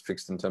created, it was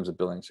fixed in terms of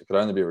billing. So it could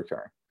only be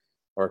recurring,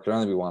 or it could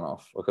only be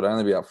one-off, or it could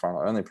only be upfront,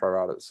 or only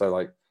pro-rata. So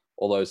like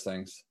all those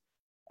things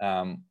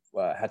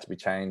had to be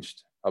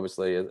changed,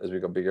 obviously, as we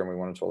got bigger and we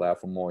wanted to allow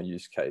for more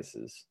use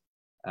cases.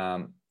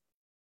 The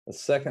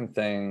second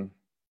thing,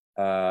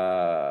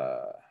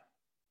 trying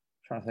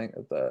to think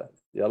of the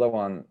other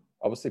one,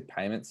 obviously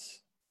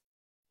payments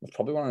was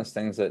probably one of those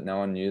things that no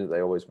one knew that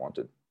they always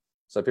wanted.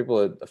 So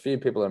a few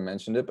people have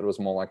mentioned it, but it was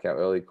more like our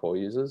early core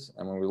users.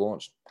 And when we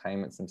launched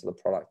payments into the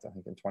product, I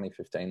think in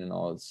 2015 in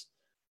Oz,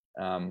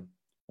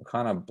 it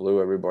kind of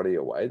blew everybody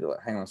away. They're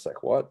like, hang on a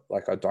sec, what?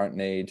 Like, I don't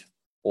need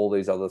all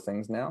these other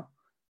things now.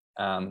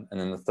 And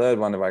then the third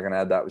one, if I can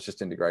add that, was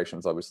just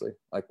integrations, obviously.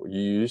 Like, you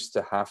used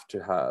to have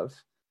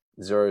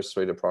Xero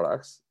suite of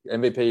products.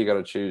 MVP, you got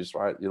to choose,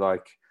 right? You're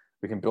like,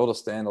 we can build a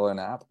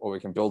standalone app, or we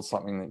can build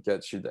something that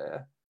gets you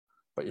there,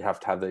 but you have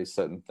to have these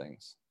certain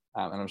things.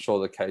 And I'm sure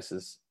the case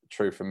is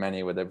true for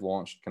many where they've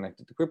launched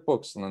connected to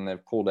QuickBooks and then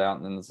they've pulled out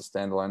and then there's a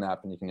standalone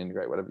app and you can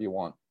integrate whatever you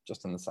want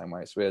just in the same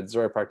way. So we had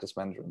Xero Practice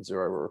Manager and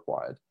Xero were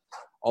required.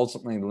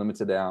 Ultimately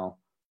limited our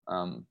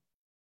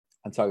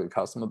target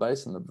customer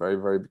base in the very,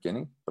 very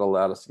beginning, but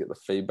allowed us to get the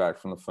feedback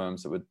from the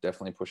firms that were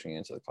definitely pushing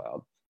into the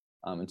cloud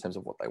in terms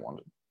of what they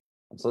wanted.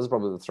 And so those are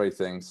probably the three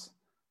things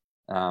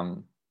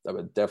that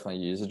were definitely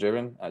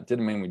user-driven. It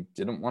didn't mean we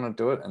didn't want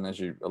to do it. And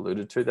as you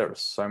alluded to, there are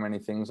so many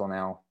things on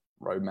our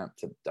roadmap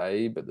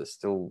today, but there's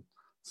still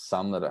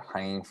some that are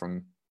hanging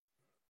from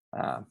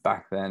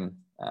back then.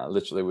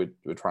 Literally,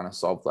 we're trying to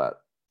solve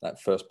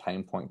that first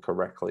pain point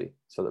correctly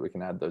so that we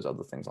can add those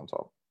other things on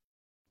top.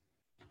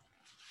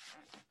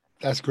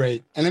 That's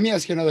great. And let me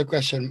ask you another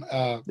question,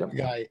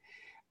 Guy.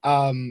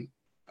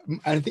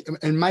 I think,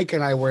 and Mike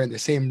and I were in the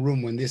same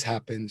room when this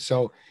happened.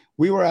 So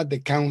we were at the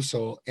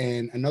council,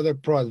 and another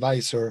pro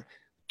advisor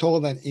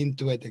told an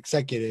Intuit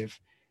executive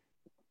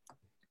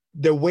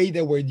the way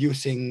they were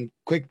using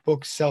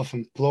QuickBooks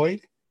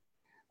Self-Employed.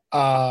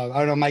 I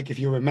don't know, Mike, if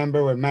you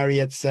remember when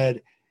Marriott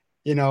said,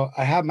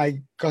 I have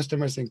my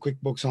customers in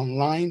QuickBooks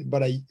Online,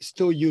 but I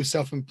still use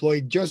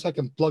Self-Employed just so I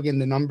can plug in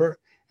the number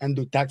and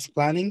do tax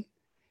planning.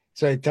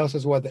 So it tells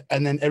us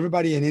and then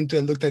everybody in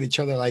Intuit looked at each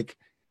other like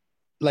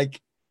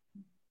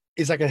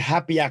it's like a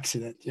happy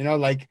accident,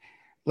 like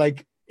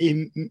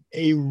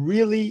a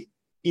really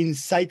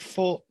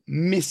insightful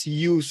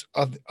misuse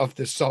of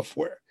the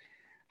software.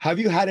 Have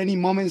you had any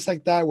moments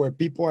like that where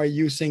people are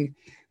using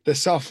the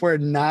software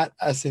not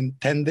as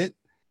intended,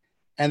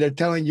 and they're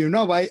telling you,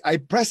 no, I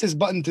press this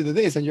button to do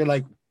this, and you're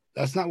like,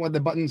 that's not what the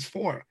button's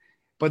for.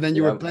 But then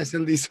you were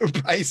pleasantly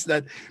surprised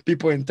that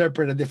people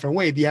interpret a different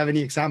way. Do you have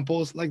any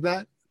examples like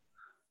that?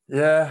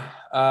 Yeah.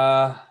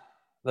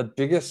 The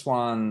biggest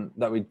one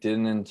that we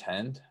didn't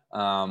intend,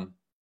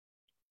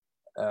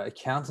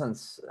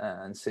 accountants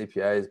and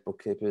CPAs,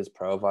 bookkeepers,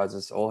 pro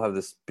advisors all have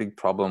this big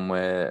problem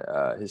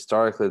where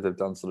historically they've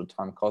done sort of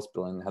time cost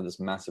billing and have this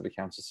massive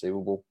accounts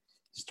receivable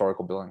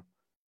historical billing.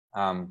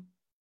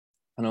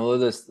 And although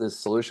there's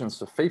solutions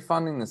for fee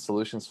funding, there's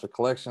solutions for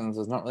collections,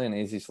 there's not really an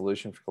easy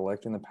solution for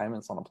collecting the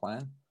payments on a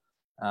plan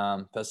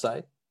per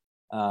se.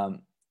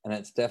 And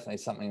it's definitely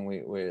something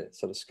we're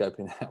sort of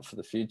scoping out for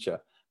the future.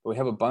 But we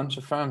have a bunch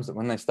of firms that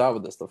when they start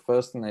with this, the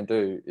first thing they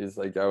do is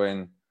they go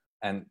in,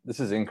 and this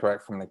is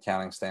incorrect from an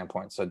accounting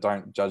standpoint, so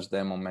don't judge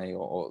them or me,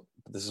 or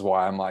this is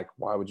why I'm like,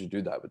 why would you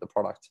do that with the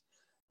product?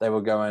 They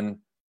will go and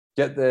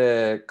get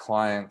their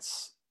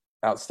clients'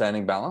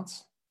 outstanding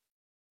balance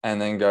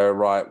and then go,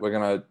 right, we're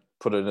going to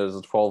put it as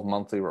a 12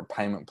 monthly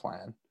repayment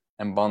plan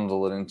and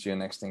bundle it into your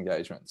next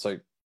engagement. So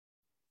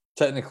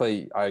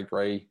technically, I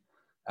agree,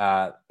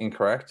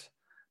 incorrect.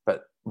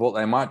 But what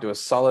they might do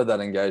is silo that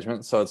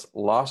engagement. So it's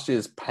last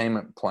year's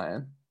payment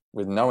plan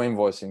with no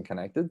invoicing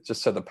connected,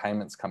 just so the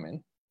payments come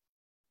in,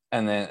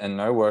 and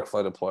no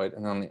workflow deployed.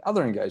 And then on the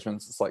other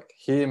engagements, it's like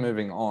here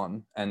moving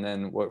on, and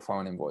then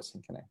workflow and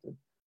invoicing connected.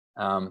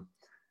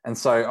 And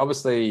so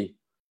obviously,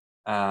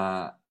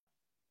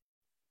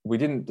 we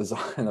didn't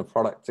design the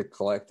product to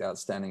collect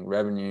outstanding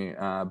revenue,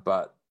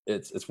 but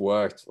it's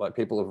worked. Like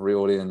people have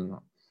reeled in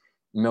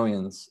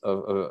millions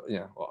of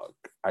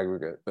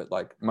aggregate, but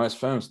like most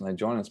firms when they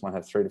join us might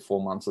have 3 to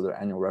 4 months of their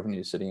annual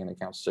revenue sitting in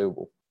accounts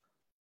receivable.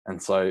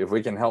 And so if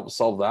we can help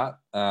solve that,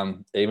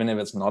 even if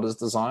it's not as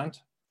designed,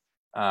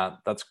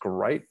 that's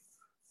great.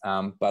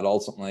 But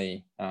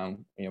ultimately,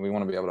 we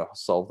want to be able to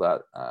solve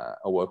that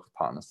or work with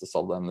partners to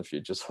solve that in the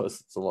future, so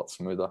it's a lot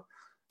smoother,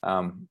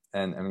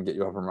 and get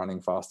you up and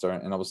running faster,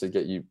 and obviously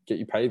get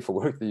you paid for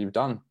work that you've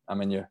done. I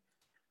mean, your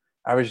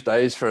average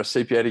days for a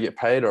CPA to get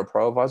paid or a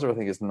pro advisor, I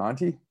think, is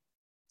 90.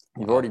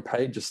 You've already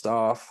paid your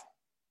staff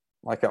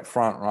like up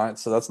front, right?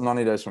 So that's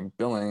 90 days from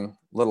billing,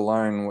 let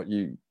alone what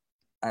you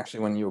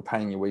actually, when you were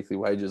paying your weekly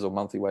wages or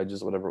monthly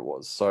wages or whatever it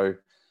was. So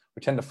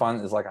we tend to find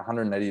there's like a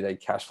 180-day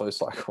cash flow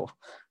cycle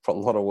for a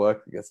lot of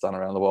work that gets done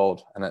around the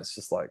world. And it's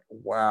just like,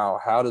 wow,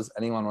 how does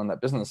anyone run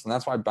that business? And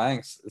that's why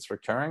banks, it's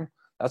recurring.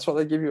 That's why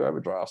they give you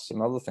overdrafts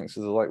and other things.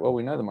 Because they're like, well,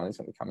 we know the money's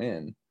going to come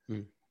in,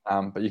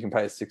 but you can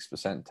pay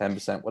 6%,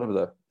 10%, whatever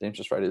the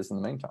interest rate is in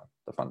the meantime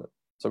to fund it.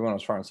 So we want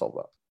to try and solve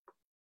that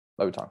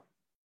over time.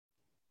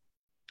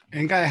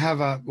 And I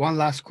have one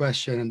last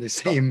question in the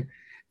same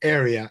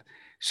area.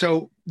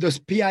 So does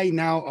PI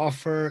now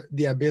offer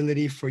the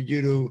ability for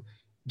you to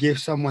give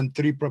someone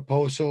 3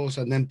 proposals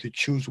and then to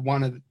choose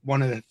one of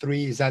the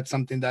 3? Is that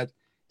something that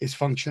is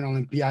functional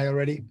in PI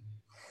already?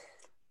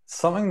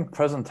 Something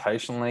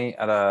presentationally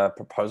at a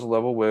proposal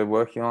level we're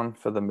working on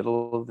for the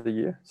middle of the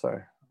year. So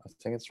I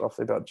think it's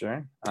roughly about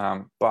June.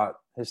 But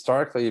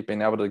historically, you've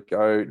been able to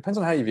go, it depends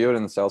on how you view it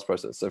in the sales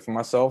process. So for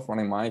myself,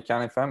 running my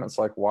accounting firm, it's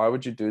like, why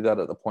would you do that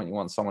at the point you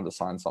want someone to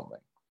sign something?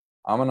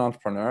 I'm an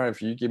entrepreneur.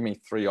 If you give me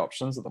 3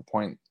 options at the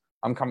point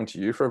I'm coming to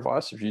you for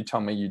advice, if you tell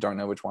me you don't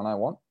know which one I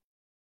want,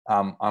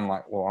 I'm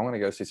like, well, I'm going to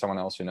go see someone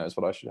else who knows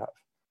what I should have.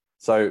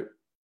 So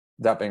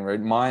that being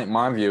rude,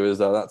 my view is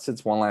that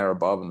sits one layer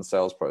above in the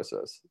sales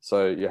process.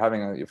 So you're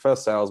having your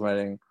first sales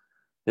meeting.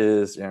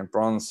 Here's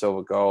bronze,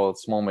 silver, gold,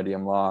 small,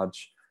 medium,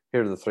 large.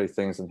 Here are the 3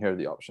 things, and here are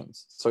the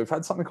options. So we've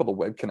had something called the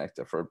Web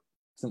Connector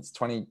since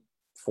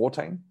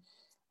 2014.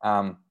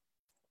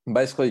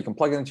 Basically, you can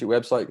plug it into your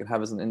website. You can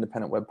have as an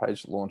independent web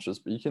page that launches,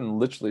 but you can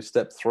literally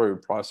step through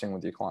pricing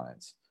with your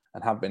clients,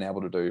 and have been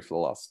able to do for the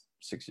last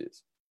 6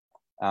 years.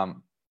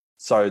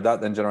 So that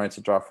then generates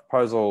a draft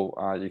proposal.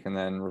 You can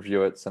then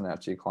review it, send it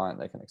out to your client.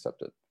 They can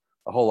accept it.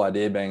 The whole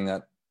idea being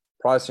that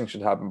pricing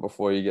should happen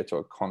before you get to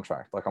a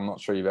contract. Like, I'm not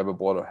sure you've ever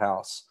bought a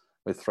house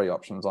with 3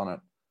 options on it.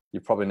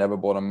 You've probably never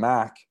bought a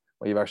Mac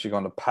where you've actually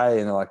gone to pay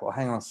and they're like, well,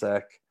 hang on a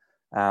sec.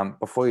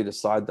 Before you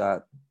decide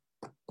that,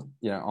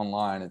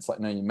 online, it's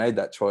like, no, you made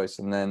that choice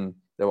and then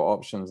there were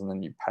options and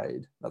then you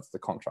paid. That's the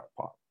contract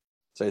part.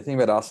 So you think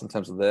about us in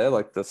terms of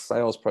like the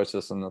sales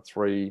process and the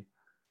 3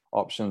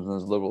 options and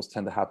deliverables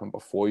tend to happen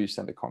before you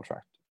send a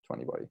contract to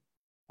anybody.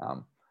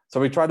 So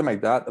we try to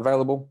make that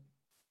available.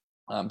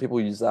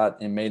 People use that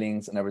in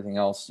meetings and everything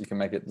else. You can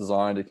make it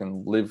designed. It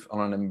can live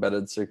on an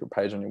embedded secret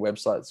page on your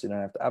website, so you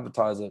don't have to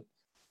advertise it.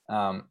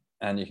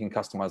 And you can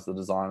customize the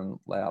design,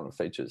 layout, and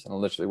features, and it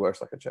literally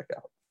works like a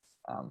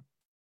checkout.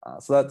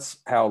 So that's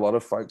how a lot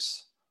of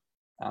folks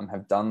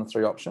have done the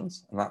 3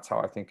 options, and that's how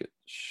I think it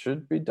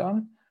should be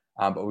done.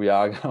 But we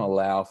are going to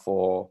allow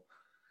for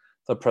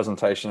the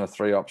presentation of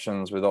 3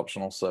 options with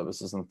optional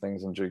services and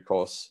things in due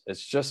course.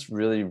 It's just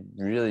really,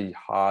 really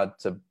hard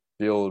to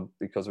build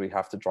because we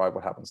have to drive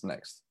what happens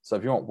next. So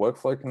if you want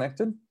workflow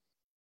connected,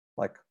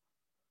 like,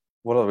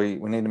 we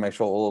need to make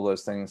sure all of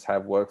those things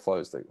have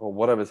workflows that, or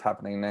whatever's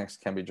happening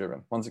next can be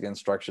driven. Once again,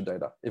 structured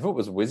data. If it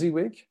was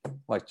WYSIWYG,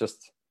 like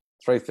just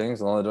 3 things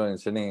and all they're doing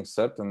is hitting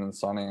accept and then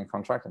signing a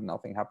contract and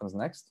nothing happens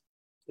next,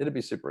 it'd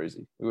be super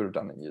easy. We would have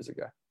done it years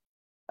ago.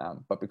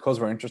 But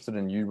because we're interested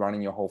in you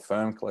running your whole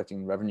firm,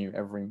 collecting revenue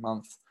every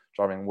month,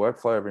 driving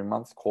workflow every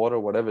month, quarter,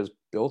 whatever's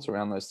built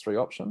around those 3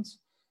 options,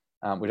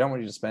 we don't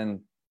want you to spend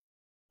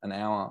an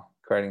hour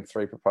creating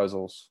 3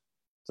 proposals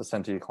to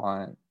send to your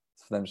client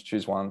for them to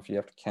choose one. If you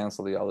have to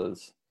cancel the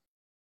others,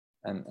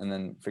 and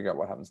then figure out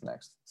what happens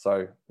next.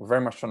 So we're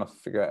very much trying to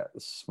figure out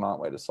the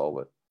smart way to solve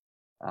it,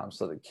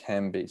 so that it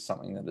can be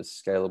something that is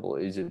scalable,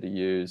 easy to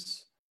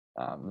use,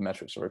 the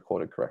metrics are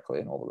recorded correctly,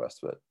 and all the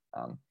rest of it.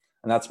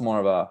 And that's more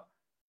of a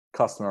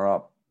customer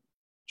up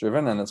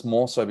driven, and it's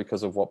more so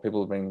because of what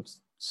people have been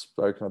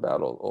spoken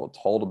about or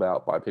told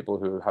about by people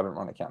who haven't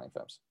run accounting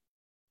firms.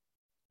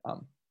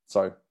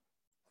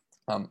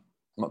 I'm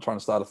not trying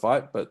to start a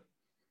fight, but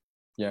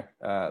yeah,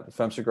 the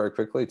firms who grow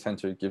quickly tend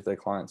to give their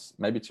clients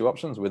maybe 2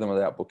 options, with and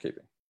without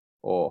bookkeeping,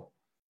 or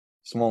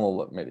small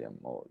or medium,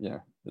 or, you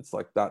know, it's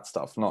like that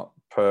stuff, not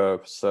per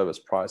service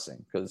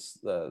pricing. Because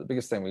the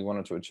biggest thing we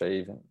wanted to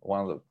achieve, and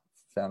one of the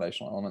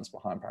foundational elements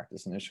behind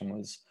Practice Ignition,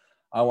 was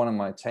I wanted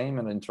my team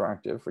at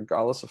Interactive,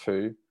 regardless of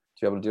who,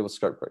 to be able to deal with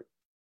scope creep.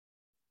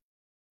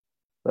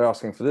 They're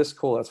asking for this,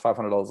 cool, that's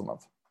 $500 a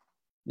month.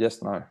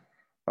 Yes, no,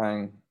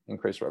 bang,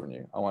 increase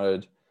revenue. I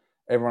wanted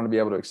everyone to be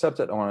able to accept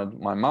it. I wanted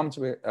my mum to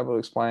be able to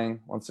explain,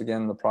 once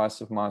again, the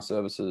price of my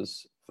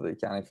services for the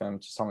accounting firm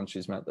to someone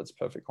she's met that's a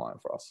perfect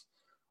client for us.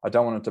 I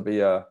don't want it to be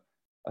a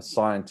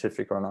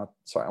scientific or not.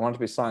 Sorry, I want it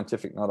to be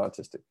scientific, not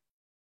artistic.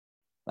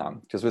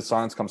 Because with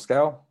science comes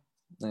scale.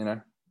 You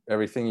know,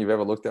 everything you've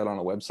ever looked at on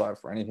a website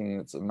for anything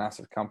that's a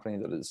massive company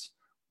that is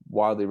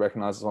widely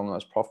recognized as one of the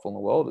most profitable in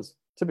the world is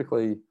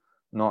typically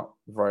not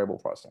variable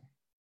pricing.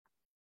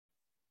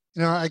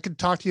 You know, I could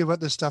talk to you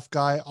about this stuff,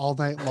 Guy, all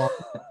night long.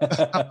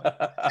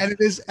 And it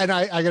is, and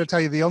I got to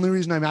tell you, the only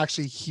reason I'm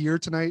actually here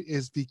tonight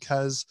is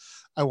because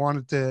I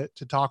wanted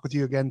to talk with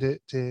you again,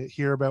 to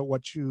hear about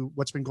what's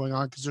been going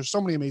on, because there's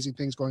so many amazing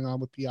things going on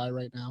with PI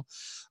right now.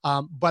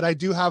 But I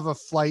do have a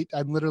flight.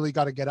 I've literally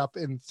got to get up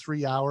in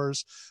 3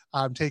 hours.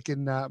 I'm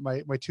taking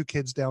my 2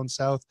 kids down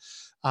south.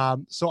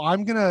 So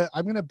I'm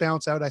gonna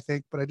bounce out, I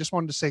think. But I just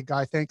wanted to say,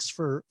 Guy, thanks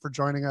for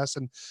joining us,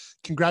 and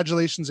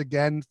congratulations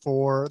again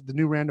for the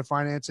new round of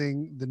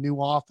financing, the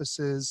new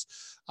offices.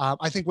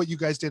 I think what you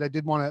guys did, I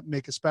did want to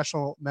make a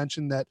special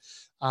mention that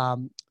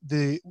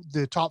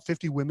the top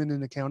 50 women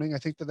in accounting, I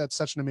think that's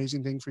such an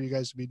amazing thing for you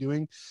guys to be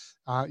doing.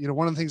 You know,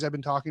 one of the things I've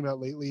been talking about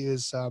lately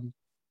is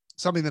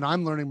something that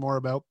I'm learning more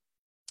about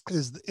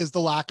is the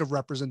lack of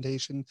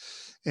representation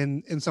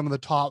in some of the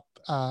top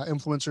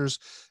influencers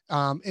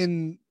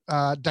in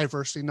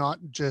diversity, not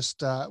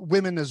just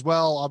women as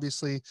well,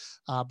 obviously,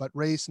 but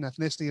race and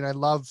ethnicity. And I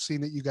love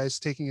seeing that you guys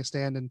taking a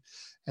stand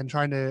and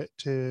trying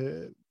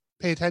to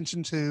pay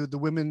attention to the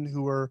women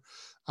who are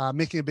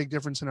making a big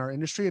difference in our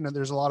industry. And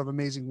there's a lot of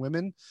amazing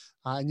women,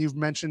 and you've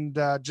mentioned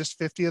just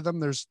 50 of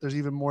them. There's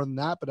even more than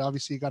that, but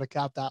obviously you got to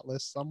cap that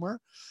list somewhere.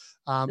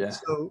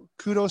 So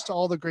kudos to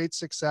all the great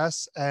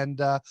success,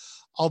 and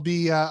I'll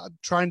be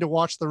trying to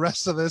watch the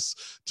rest of this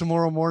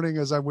tomorrow morning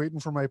as I'm waiting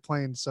for my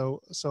plane.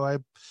 So I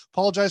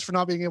apologize for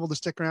not being able to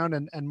stick around,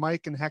 and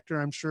Mike and Hector,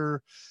 I'm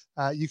sure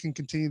you can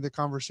continue the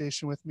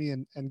conversation with me,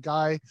 and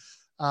Guy,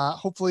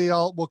 hopefully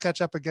we'll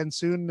catch up again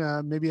soon,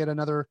 maybe at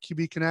another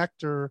QB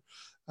Connect or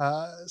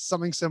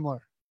something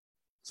similar.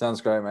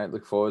 Sounds great, mate.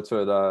 Look forward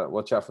to it.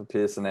 Watch out for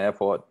Pearson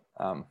Airport.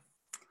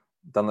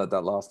 Don't let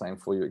that last name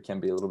fool you. It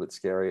can be a little bit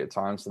scary at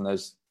times, and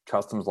those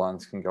customs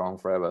lines can go on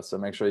forever. So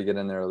make sure you get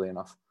in there early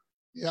enough.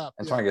 Yeah.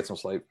 And try and get some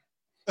sleep.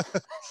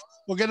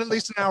 We'll get at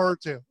least an hour or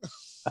 2.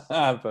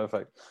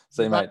 Perfect.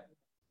 See you, mate.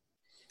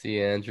 See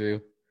you, Andrew.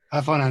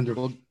 Have fun,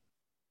 Andrew.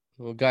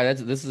 Well, Guy,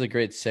 this is a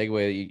great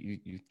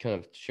segue. You kind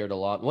of shared a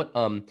lot. What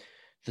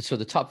so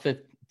the top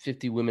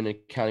 50 women in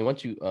accounting. Why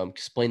don't you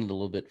explain it a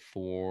little bit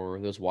for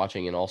those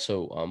watching, and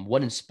also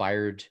what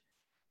inspired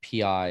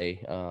PI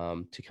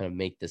to kind of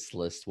make this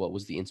list? What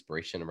was the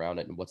inspiration around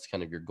it, and what's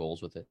kind of your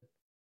goals with it?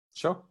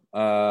 Sure.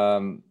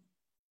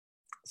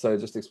 So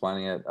just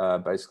explaining it,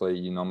 basically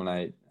you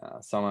nominate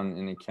someone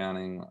in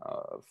accounting,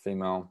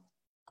 female,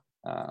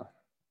 I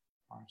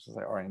should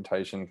say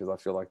orientation, because I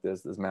feel like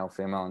there's male,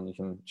 female, and you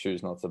can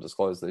choose not to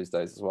disclose these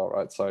days as well,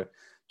 right? So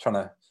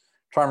try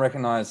and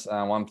recognize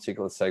one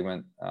particular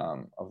segment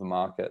of the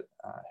market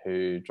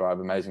who drive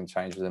amazing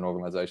change within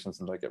organizations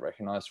and don't get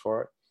recognized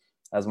for it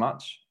as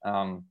much.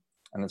 And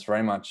it's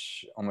very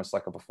much almost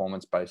like a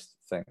performance-based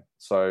thing.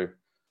 So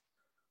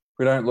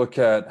we don't look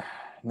at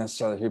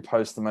necessarily who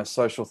posts the most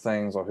social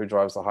things or who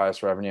drives the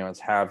highest revenue. It's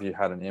how have you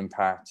had an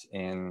impact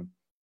in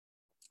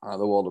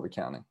the world of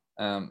accounting.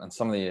 And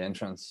some of the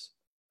entrants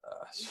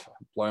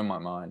blow my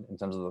mind in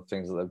terms of the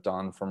things that they've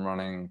done, from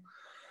running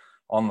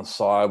on the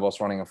side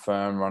whilst running a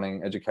firm,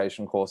 running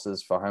education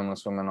courses for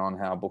homeless women on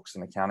how books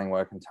and accounting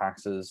work and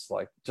taxes,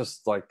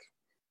 just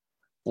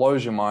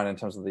blows your mind in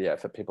terms of the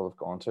effort people have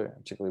gone to,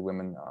 particularly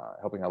women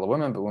helping other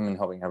women, but women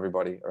helping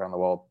everybody around the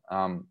world.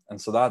 And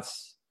so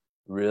that's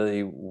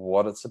really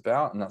what it's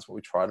about, and that's what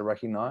we try to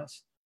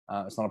recognize.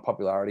 It's not a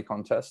popularity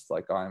contest.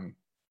 I'm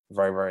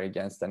very, very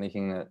against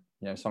anything that,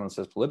 someone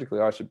says politically,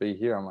 I should be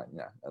here. I'm like,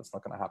 yeah, that's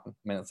not going to happen.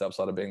 I mean, it's the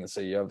upside of being the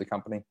CEO of the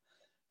company.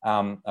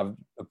 I've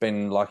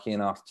been lucky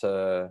enough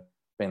to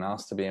been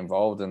asked to be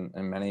involved in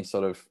many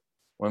sort of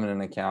women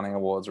in accounting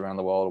awards around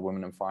the world, or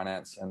women in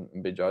finance,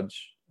 and be judged.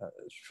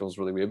 It feels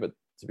really weird, but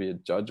to be a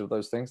judge of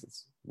those things.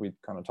 It's a weird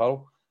kind of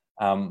title.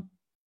 And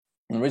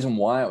the reason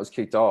why it was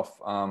kicked off,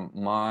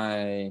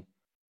 my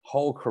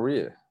whole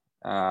career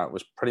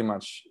was pretty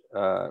much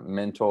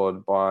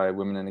mentored by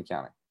women in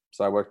accounting.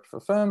 So I worked for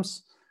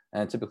firms,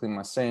 and typically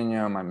my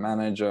senior, my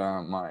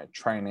manager, my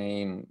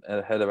trainee,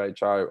 head of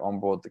HR on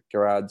board the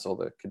grads or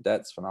the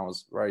cadets when I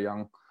was very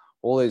young,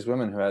 all these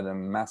women who had a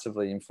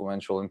massively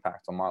influential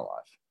impact on my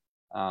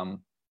life.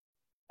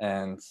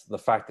 And the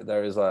fact that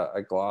there is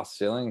a glass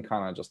ceiling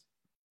kind of just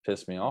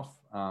pissed me off.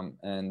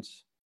 And,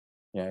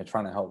 you know,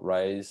 trying to help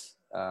raise,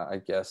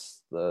 I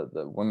guess, the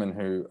women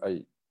who are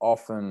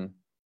often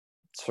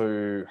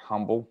too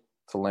humble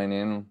to lean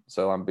in.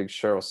 So I'm a big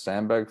Sheryl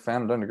Sandberg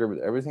fan. I don't agree with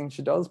everything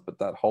she does, but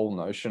that whole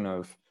notion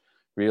of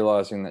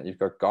realizing that you've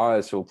got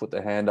guys who will put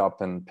their hand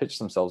up and pitch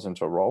themselves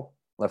into a role,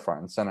 left, right,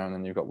 and center, and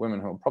then you've got women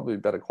who are probably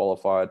better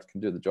qualified,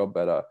 can do the job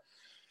better,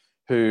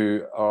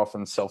 who are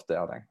often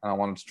self-doubting. And I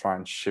wanted to try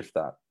and shift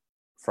that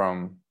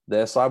from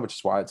their side, which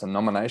is why it's a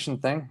nomination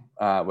thing,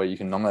 where you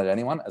can nominate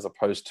anyone as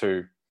opposed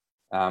to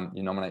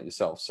you nominate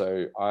yourself.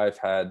 So I've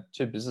had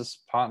 2 business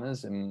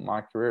partners in my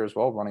career as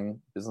well,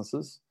 running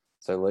businesses.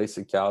 So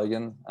Lisa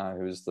Callaghan,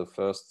 who is the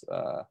first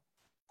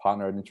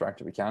partner at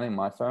Interactive Accounting,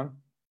 my firm,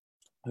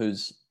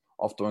 who's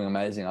off doing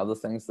amazing other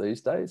things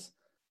these days.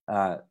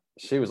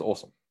 She was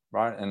awesome,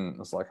 right? And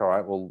it's like, all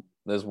right, well,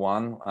 there's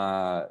one.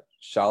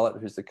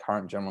 Charlotte, who's the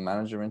current general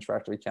manager of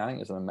Interactive Accounting,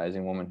 is an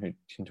amazing woman who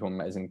can do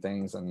amazing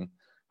things and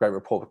great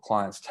rapport with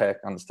clients, tech,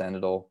 understand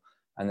it all.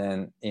 And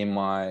then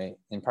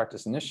in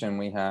Practice Ignition,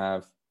 we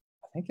have,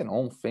 I think, an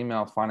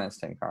all-female finance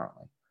team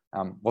currently.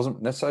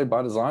 Wasn't necessarily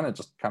by design, it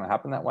just kind of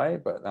happened that way.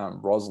 But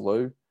Ros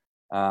Liu,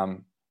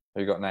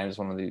 who got named as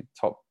one of the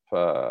top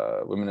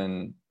women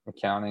in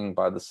accounting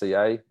by the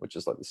CA, which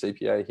is like the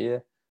CPA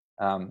here,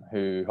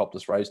 who helped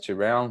us raise 2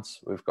 rounds.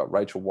 We've got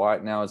Rachel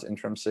White now as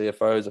interim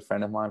CFO, is a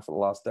friend of mine for the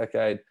last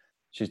decade.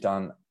 She's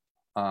done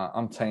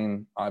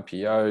umpteen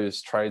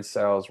IPOs, trade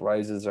sales,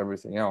 raises,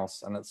 everything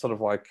else. And it's sort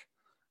of like,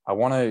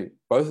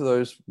 both of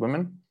those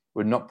women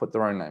would not put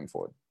their own name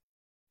forward.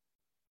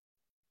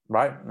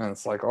 Right. And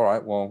it's like, all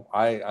right, well,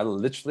 I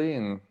literally,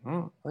 I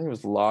think it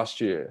was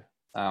last year,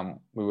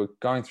 we were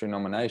going through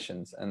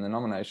nominations and the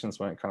nominations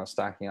weren't kind of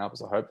stacking up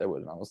as I hoped they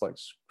would. And I was like,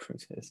 screw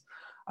this.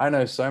 I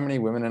know so many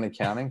women in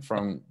accounting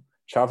from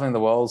traveling the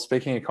world,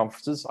 speaking at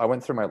conferences. I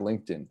went through my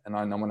LinkedIn and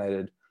I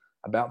nominated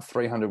about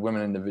 300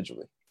 women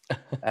individually.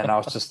 And I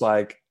was just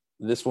like,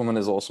 this woman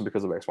is awesome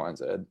because of X, Y, and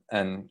Z.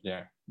 And, you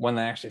know, when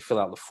they actually fill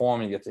out the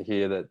form, you get to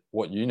hear that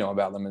what you know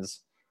about them is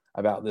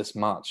about this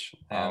much,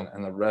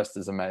 and the rest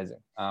is amazing.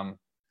 And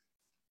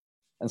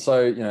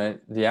so, you know,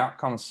 the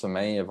outcomes for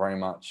me are very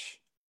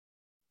much,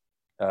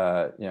 you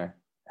know,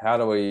 how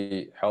do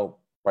we help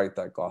break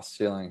that glass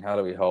ceiling? How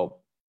do we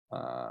help, you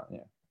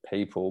know,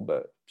 people,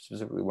 but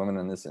specifically women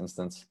in this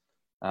instance,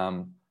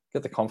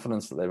 get the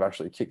confidence that they've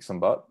actually kicked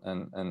some butt,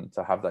 and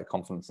to have that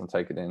confidence and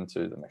take it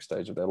into the next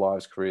stage of their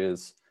lives,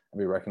 careers, and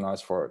be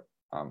recognized for it.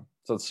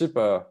 So it's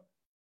super,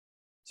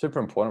 super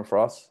important for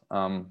us.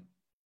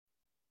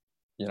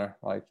 You know,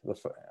 like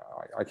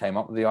I came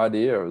up with the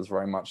idea. It was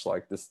very much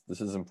like this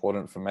is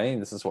important for me.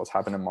 This is what's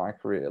happened in my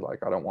career.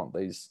 Like, I don't want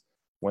these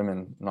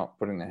women not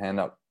putting their hand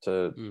up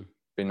to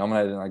be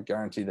nominated, and I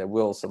guarantee they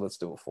will. So let's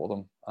do it for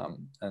them,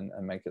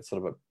 and make it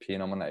sort of a peer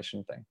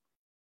nomination thing.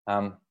 I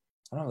don't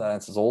know if that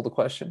answers all the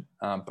question,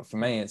 but for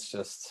me, it's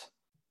just,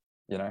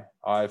 you know,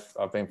 I've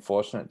been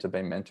fortunate to be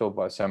mentored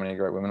by so many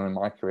great women in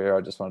my career.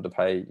 I just wanted to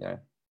pay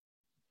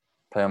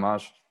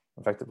homage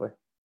effectively.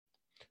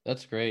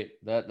 That's great.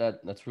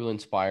 That's really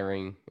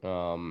inspiring.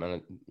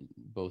 And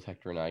both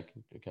Hector and I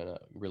can kind of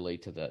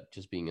relate to that,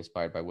 just being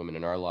inspired by women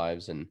in our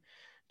lives and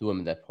the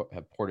women that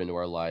have poured into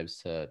our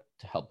lives to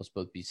help us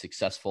both be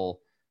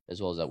successful,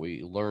 as well as that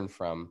we learn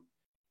from.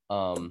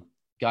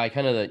 Guy,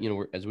 kind of, you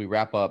know, as we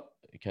wrap up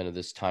kind of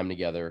this time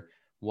together,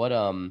 what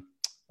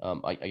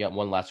I got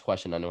one last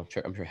question. I'm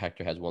sure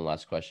Hector has one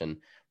last question.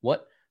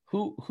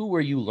 Who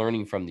are you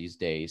learning from these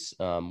days?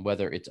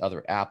 Whether it's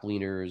other app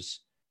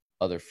leaders,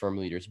 other firm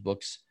leaders,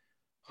 books,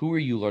 who are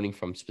you learning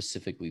from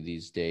specifically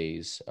these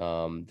days,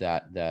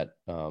 that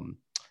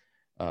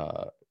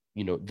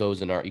you know,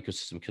 those in our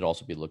ecosystem could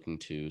also be looking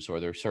to? So are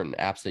there certain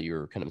apps that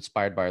you're kind of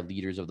inspired by,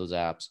 leaders of those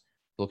apps,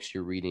 books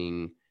you're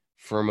reading,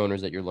 firm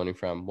owners that you're learning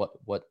from?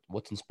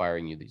 What's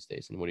inspiring you these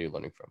days, and what are you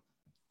learning from?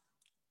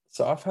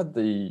 So I've had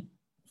the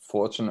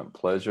fortunate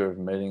pleasure of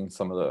meeting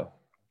some of the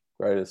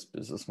greatest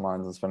business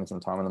minds and spending some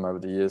time with them over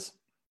the years.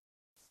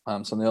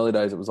 So in the early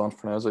days, it was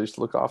entrepreneurs I used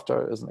to look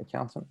after as an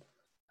accountant.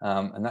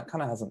 And that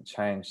kind of hasn't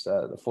changed.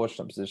 The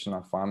fortunate position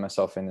I find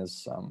myself in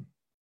is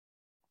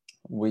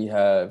we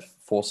have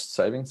forced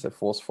savings, so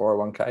forced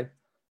 401k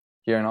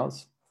here in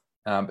Oz.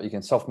 But you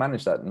can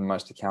self-manage that, and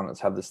most accountants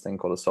have this thing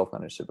called a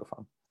self-managed super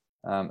fund.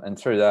 And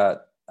through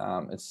that,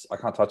 I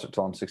can't touch it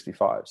till I'm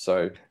 65.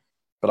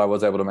 But I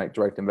was able to make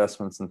direct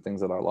investments in things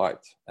that I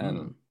liked.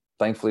 And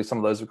thankfully, some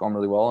of those have gone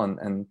really well,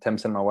 and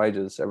 10% of my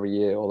wages every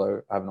year,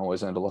 although I haven't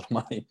always earned a lot of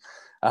money,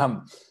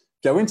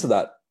 go into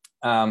that.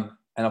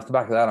 And off the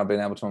back of that, I've been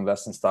able to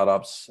invest in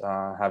startups,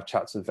 have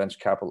chats with venture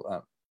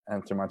capital,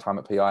 and through my time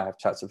at PI, I have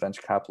chats with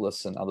venture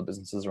capitalists and other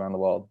businesses around the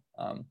world.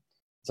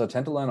 So I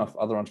tend to learn off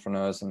other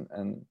entrepreneurs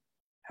and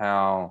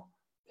how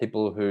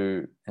people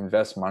who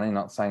invest money,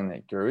 not saying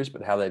they're gurus,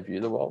 but how they view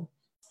the world.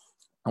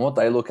 And what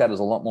they look at is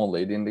a lot more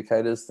lead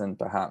indicators than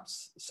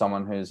perhaps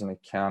someone who's an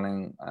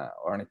accounting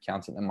or an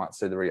accountant that might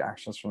see the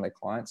reactions from their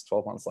clients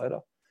 12 months later.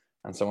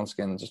 And so once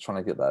again, just trying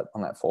to get that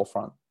on that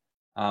forefront.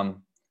 And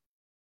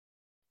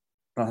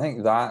I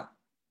think that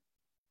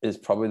is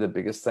probably the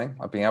biggest thing,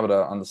 like being able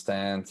to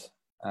understand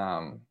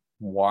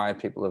why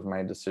people have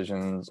made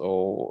decisions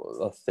or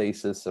a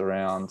thesis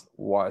around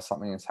why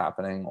something is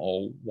happening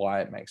or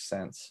why it makes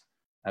sense,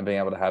 and being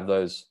able to have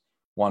those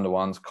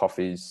one-to-ones,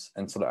 coffees,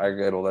 and sort of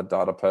aggregate all that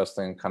data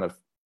personally and kind of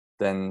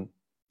then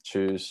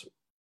choose,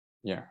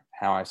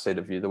 how I see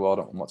to view the world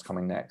and what's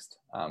coming next.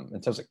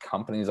 In terms of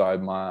companies I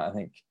admire, I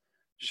think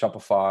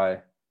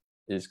Shopify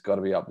is got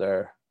to be up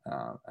there,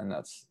 and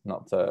that's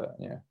not to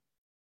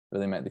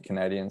really make the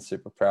Canadians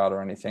super proud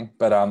or anything,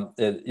 but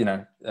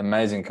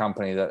amazing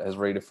company that has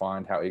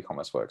redefined how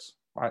e-commerce works,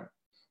 right?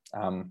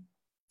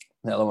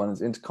 The other one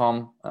is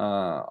Intercom.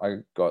 I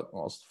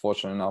was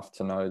fortunate enough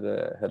to know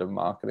the head of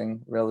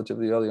marketing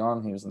relatively early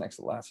on. He was the next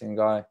Atlassian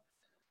guy.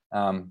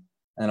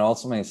 And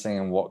ultimately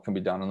seeing what can be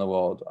done in the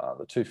world.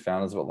 The two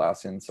founders of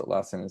Atlassian, so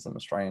Atlassian is an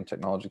Australian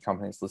technology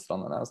company, it's listed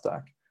on the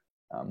NASDAQ.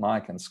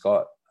 Mike and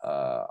Scott,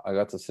 I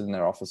got to sit in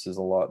their offices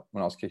a lot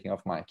when I was kicking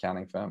off my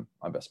accounting firm.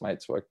 My best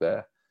mates work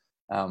there.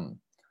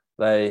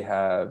 They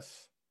have,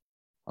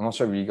 I'm not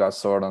sure if you guys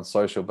saw it on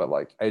social, but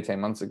like 18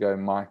 months ago,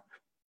 Mike,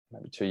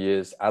 maybe 2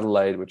 years,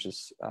 Adelaide, which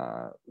is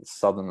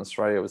Southern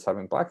Australia, was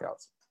having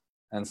blackouts.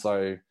 And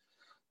so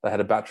they had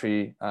a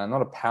battery,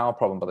 not a power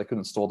problem, but they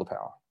couldn't store the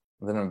power.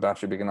 They didn't have a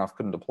battery big enough,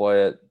 couldn't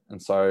deploy it.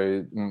 And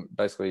so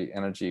basically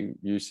energy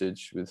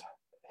usage with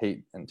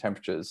heat and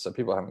temperatures. So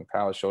people are having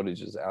power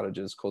shortages,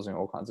 outages, causing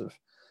all kinds of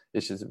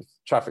issues with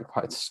traffic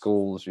lights,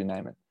 schools, you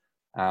name it.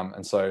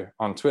 And so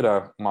on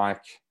Twitter,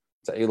 Mike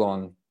to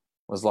Elon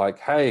was like,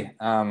 hey,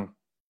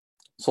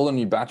 saw the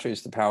new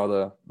batteries to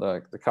power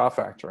the car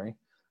factory.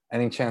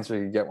 Any chance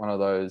we could get one of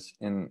those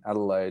in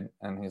Adelaide?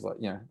 And he's like,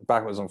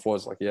 backwards and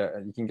forwards, like, yeah,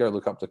 you can go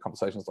look up the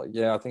conversations. Like,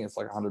 yeah, I think it's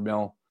like 100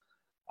 mil.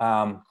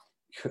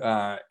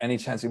 Any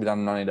chance it could be done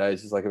in 90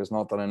 days? He's like, if it's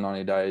not done in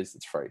 90 days,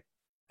 it's free.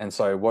 And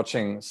so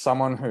watching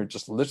someone who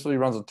just literally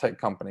runs a tech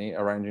company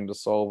arranging to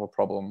solve a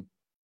problem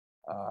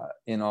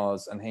in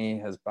Oz, and he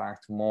has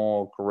backed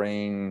more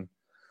green,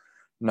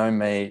 no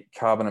meat,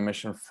 carbon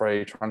emission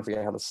free, trying to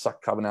figure out how to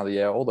suck carbon out of the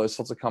air, all those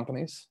sorts of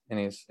companies in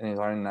his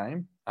own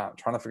name,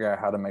 trying to figure out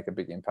how to make a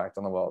big impact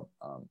on the world.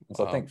 And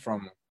so I think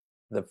from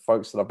the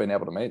folks that I've been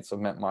able to meet, so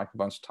I've met Mike a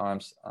bunch of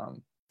times,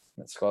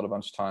 met Scott a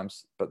bunch of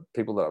times, but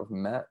people that I've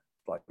met,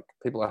 like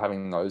people are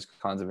having those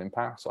kinds of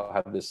impacts. So I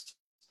have this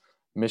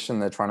mission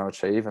they're trying to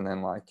achieve, and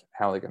then like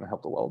how they're going to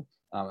help the world.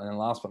 And then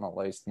last but not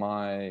least,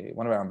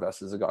 one of our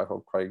investors is a guy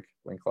called Craig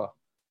Winkler.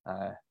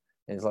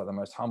 He's like the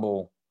most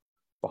humble,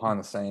 behind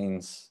the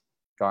scenes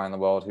guy in the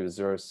world. He was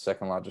Xero's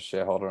second largest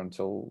shareholder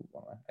until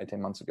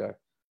 18 months ago.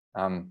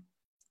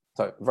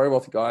 So very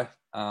wealthy guy.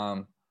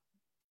 I'm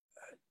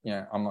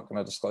not going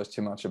to disclose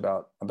too much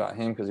about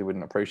him because he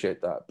wouldn't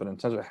appreciate that. But in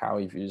terms of how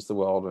he views the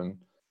world, and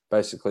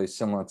basically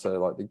similar to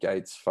like the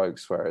Gates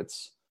folks, where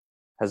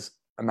has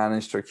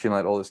managed to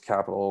accumulate all this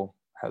capital,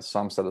 has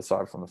some set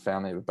aside from the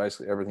family, but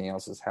basically everything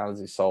else is how does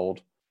he solve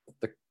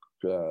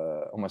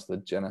almost the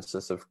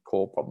genesis of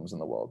core problems in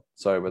the world.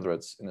 So whether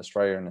it's in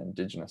Australia and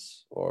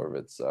Indigenous, or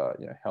if it's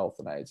health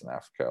and AIDS in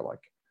Africa,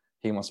 like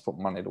he wants to put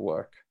money to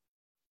work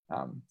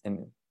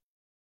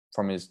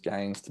from his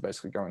gains to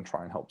basically go and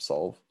try and help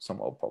solve some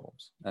world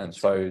problems. And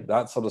that's so great.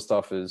 That sort of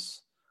stuff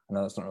is, I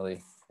know it's not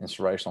really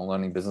inspirational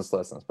learning business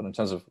lessons, but in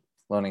terms of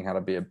learning how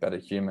to be a better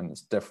human,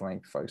 it's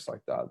definitely folks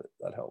like that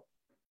help.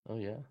 Oh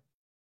yeah,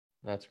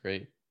 that's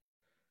great.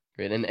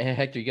 And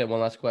Hector, you got one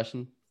last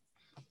question?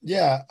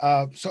 Yeah.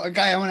 So,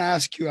 Guy, I want to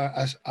ask you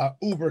a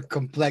uber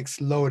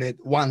complex, loaded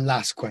one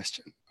last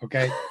question.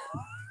 Okay.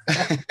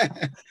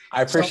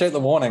 I appreciate the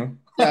warning.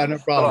 Yeah, no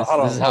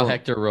problem. This is how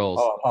Hector rolls.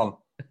 Hold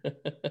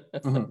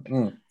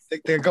on.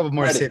 Take a couple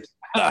more sips.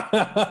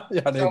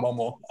 Yeah, I need one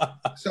more.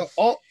 So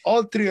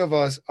all three of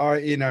us are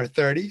in our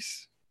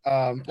 30s.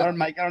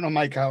 Mike, I don't know,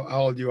 Mike, how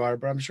old you are,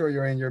 but I'm sure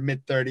you're in your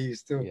mid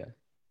 30s too. Yeah.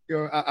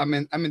 I'm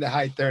in the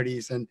high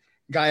 30s, and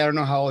Guy, I don't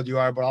know how old you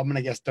are, but I'm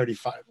gonna guess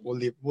 35. We'll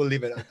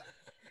leave it at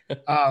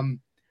that.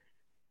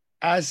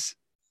 As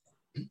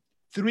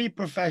three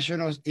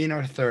professionals in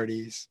our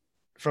 30s,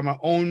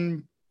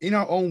 in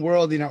our own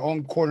world, in our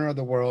own corner of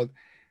the world,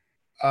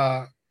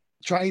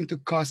 trying to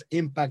cause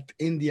impact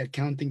in the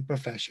accounting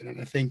profession.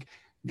 And I think,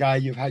 Guy,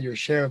 you've had your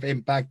share of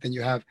impact, and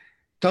you have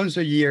tons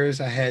of years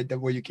ahead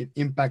where you can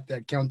impact the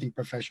accounting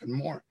profession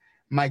more.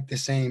 Mike, the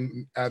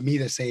same, me,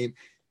 the same,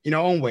 in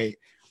our own way.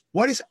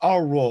 What is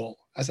our role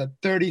as a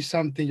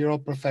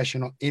 30-something-year-old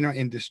professional in our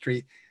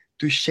industry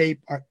to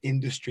shape our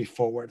industry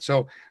forward?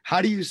 So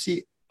how do you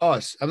see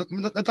us? I'm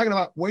not talking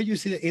about where you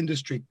see the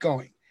industry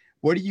going.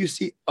 Where do you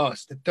see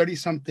us, the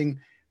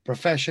 30-something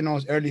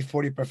professionals, early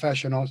 40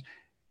 professionals,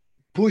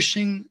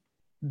 pushing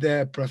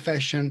the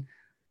profession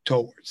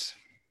towards?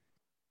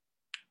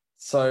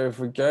 So if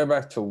we go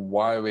back to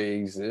why we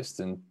exist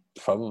and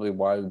probably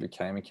why we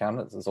became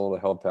accountants, is all to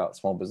help out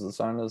small business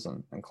owners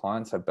and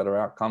clients have better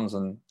outcomes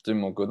and do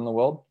more good in the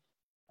world.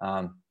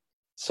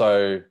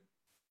 So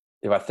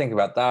if I think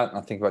about that and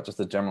I think about just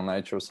the general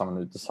nature of someone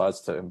who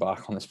decides to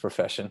embark on this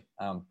profession,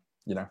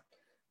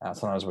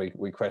 sometimes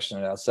we question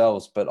it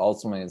ourselves, but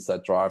ultimately it's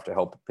that drive to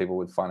help people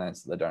with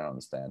finance that they don't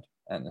understand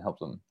and help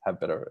them have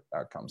better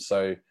outcomes.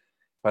 So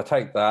if I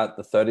take that,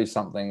 the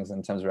 30-somethings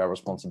in terms of our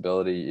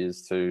responsibility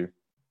is to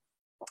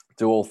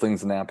do all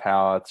things in our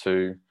power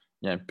to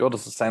build a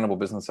sustainable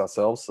business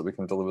ourselves so we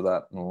can deliver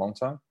that in the long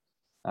term,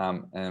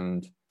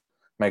 and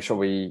make sure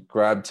we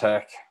grab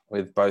tech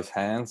with both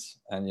hands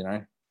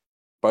and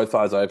both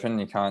eyes open.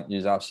 You can't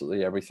use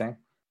absolutely everything.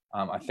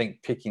 I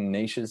think picking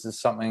niches is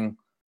something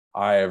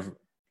I have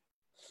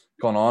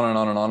gone on and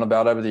on and on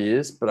about over the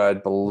years, but I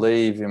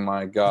believe in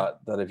my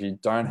gut that if you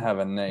don't have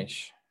a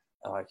niche,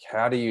 like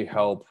how do you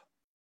help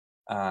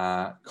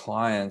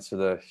clients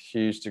with a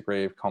huge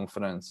degree of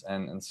confidence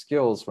and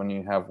skills when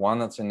you have one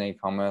that's in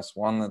e-commerce,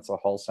 one that's a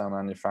wholesale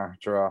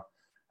manufacturer,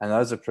 and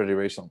those are pretty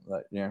recent,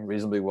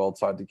 reasonably well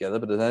tied together.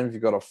 But then if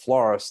you've got a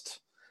florist,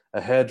 a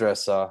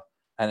hairdresser,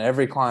 and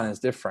every client is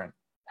different,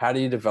 how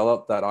do you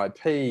develop that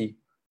IP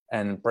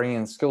and bring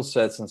in skill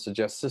sets and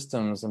suggest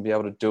systems and be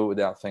able to do it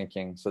without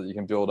thinking so that you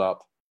can build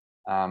up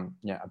a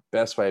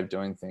best way of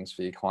doing things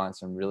for your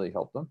clients and really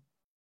help them.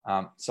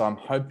 So I'm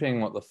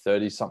hoping what the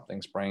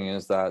 30-somethings bring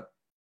is that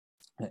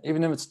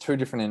even if it's two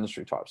different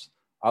industry types,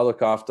 I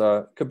look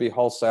after, could be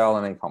wholesale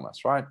and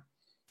e-commerce, right?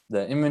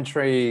 The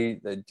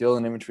inventory, they deal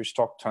in inventory,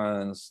 stock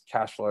turns,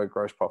 cash flow,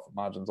 gross profit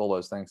margins, all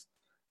those things.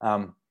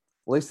 At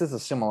least there's a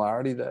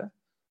similarity there.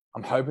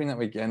 I'm hoping that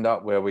we end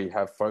up where we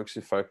have folks who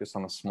focus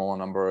on a smaller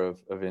number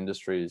of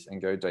industries and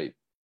go deep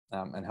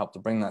and help to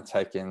bring that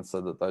tech in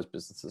so that those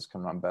businesses can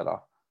run better.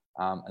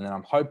 And then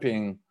I'm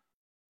hoping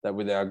that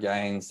with our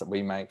gains that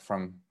we make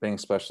from being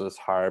specialists,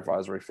 higher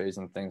advisory fees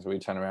and things, we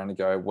turn around and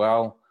go,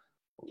 well,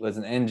 there's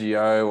an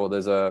NGO or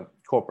there's a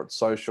corporate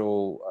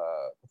social,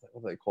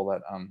 what do they call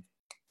that?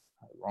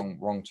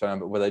 Wrong term,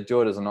 but where they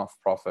do it as a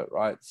not-for-profit,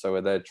 right? So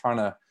where they're trying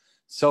to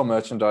sell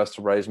merchandise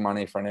to raise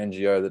money for an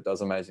NGO that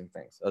does amazing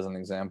things. As an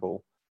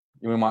example,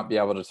 we might be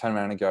able to turn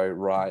around and go,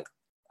 right,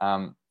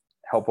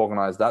 help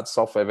organize that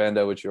software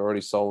vendor, which you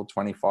already sold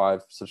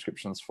 25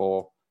 subscriptions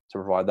for, to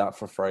provide that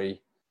for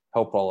free,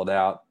 help roll it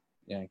out,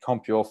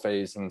 comp your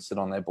fees and sit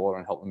on their board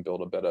and help them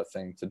build a better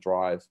thing to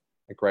drive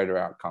a greater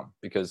outcome.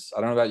 Because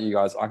I don't know about you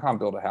guys, I can't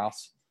build a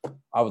house.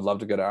 I would love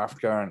to go to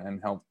Africa and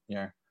help,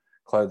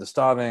 clothe the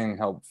starving,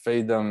 help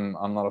feed them.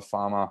 I'm not a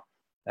farmer,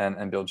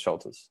 and build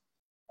shelters.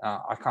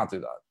 I can't do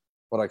that.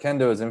 What I can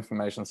do is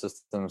information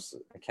systems,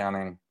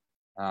 accounting,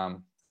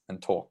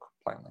 and talk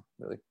plainly,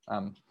 really.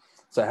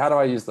 So how do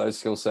I use those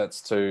skill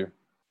sets to,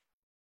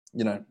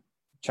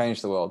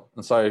 change the world?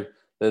 And so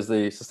there's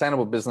the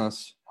sustainable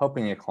business,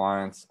 helping your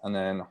clients, and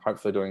then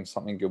hopefully doing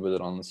something good with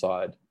it on the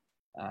side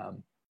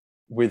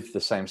with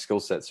the same skill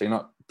set. So you're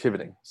not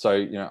pivoting. So,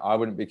 I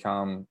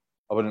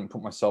wouldn't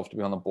put myself to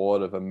be on the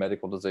board of a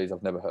medical disease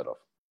I've never heard of.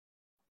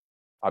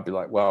 I'd be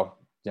like, well,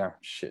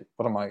 shit,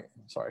 what am I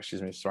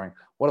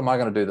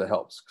going to do that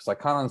helps? Because I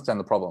can't understand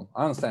the problem.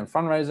 I understand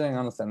fundraising, I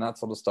understand that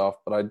sort of stuff,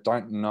 but I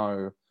don't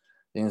know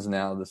the ins and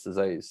outs of this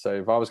disease. So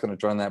if I was going to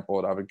join that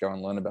board, I would go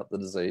and learn about the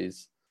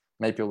disease,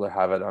 make people that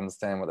have it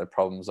understand what their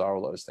problems are,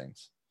 all those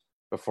things,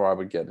 before I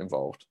would get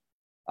involved.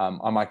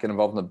 I might get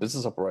involved in the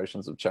business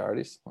operations of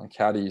charities. Like,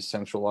 how do you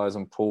centralize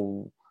and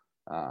pool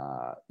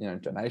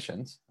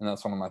donations? And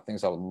that's one of my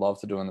things I would love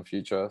to do in the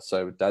future.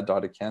 So Dad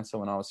died of cancer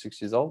when I was 6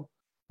 years old.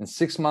 In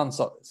 6 months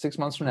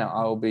from now,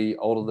 I will be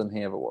older than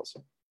he ever was.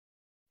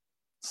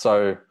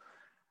 So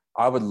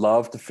I would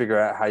love to figure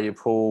out how you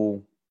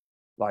pull,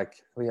 like,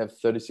 we have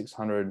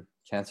 3,600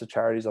 cancer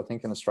charities, I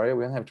think, in Australia.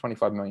 We only have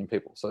 25 million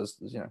people. So there's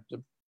a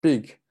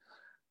big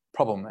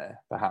problem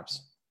there,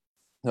 perhaps.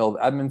 They'll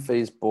have admin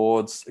fees,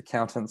 boards,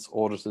 accountants,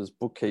 auditors,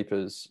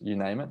 bookkeepers, you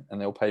name it,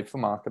 and they'll pay for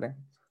marketing.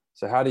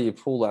 So how do you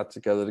pull that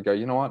together to go,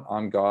 you know what,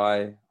 I'm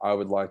Guy, I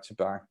would like to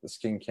back the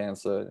Skin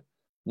Cancer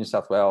New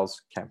South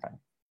Wales campaign,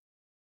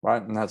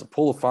 right? And it has a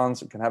pool of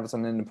funds. It can have its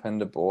own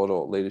independent board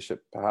or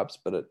leadership perhaps,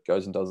 but it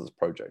goes and does its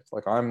project.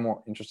 Like, I'm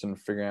more interested in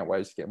figuring out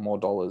ways to get more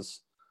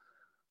dollars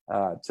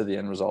to the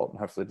end result and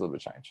hopefully deliver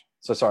change.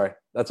 So sorry,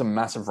 that's a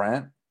massive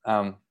rant.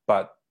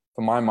 But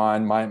for my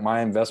mind,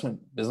 my investment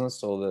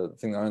business, or the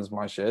thing that owns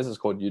my shares, is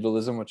called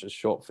utilism, which is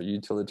short for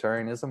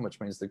utilitarianism, which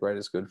means the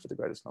greatest good for the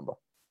greatest number.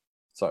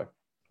 So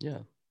yeah,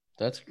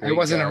 that's great. It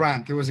wasn't a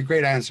rant. It was a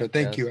great answer.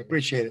 Thank you. I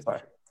appreciate it.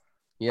 Sorry.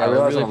 Yeah, I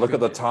realized when I look at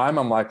the time,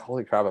 I'm like,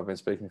 holy crap, I've been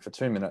speaking for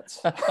 2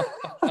 minutes.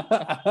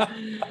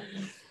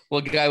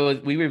 Well, Guy,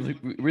 we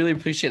really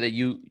appreciate that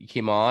you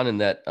came on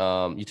and that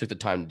you took the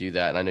time to do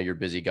that. And I know you're a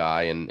busy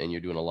guy and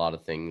you're doing a lot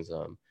of things.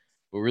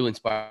 We're really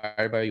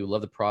inspired by you. We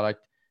love the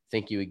product.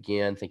 Thank you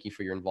again. Thank you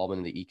for your involvement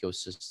in the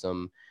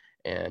ecosystem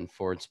and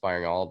for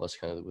inspiring all of us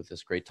kind of with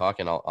this great talk.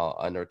 And I'll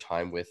end our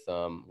time with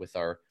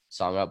our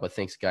song up. But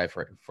thanks, Guy,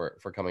 for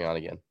coming on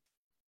again.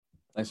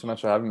 Thanks so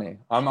much for having me.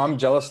 I'm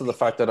jealous of the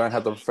fact that I don't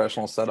have the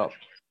professional setup.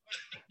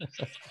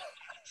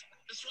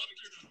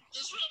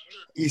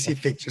 Easy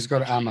fix. Just go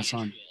to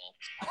Amazon.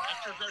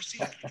 Dr.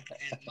 Garcia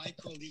and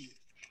Michael Lee.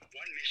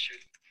 One mission,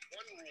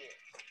 one rule.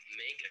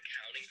 Make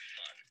accounting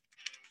fun.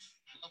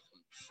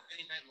 Welcome to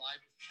Friday Night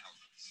Live with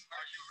Accountants.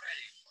 Are you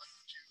ready?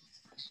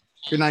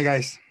 Good night,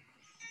 guys.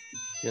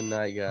 Good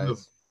night,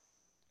 guys.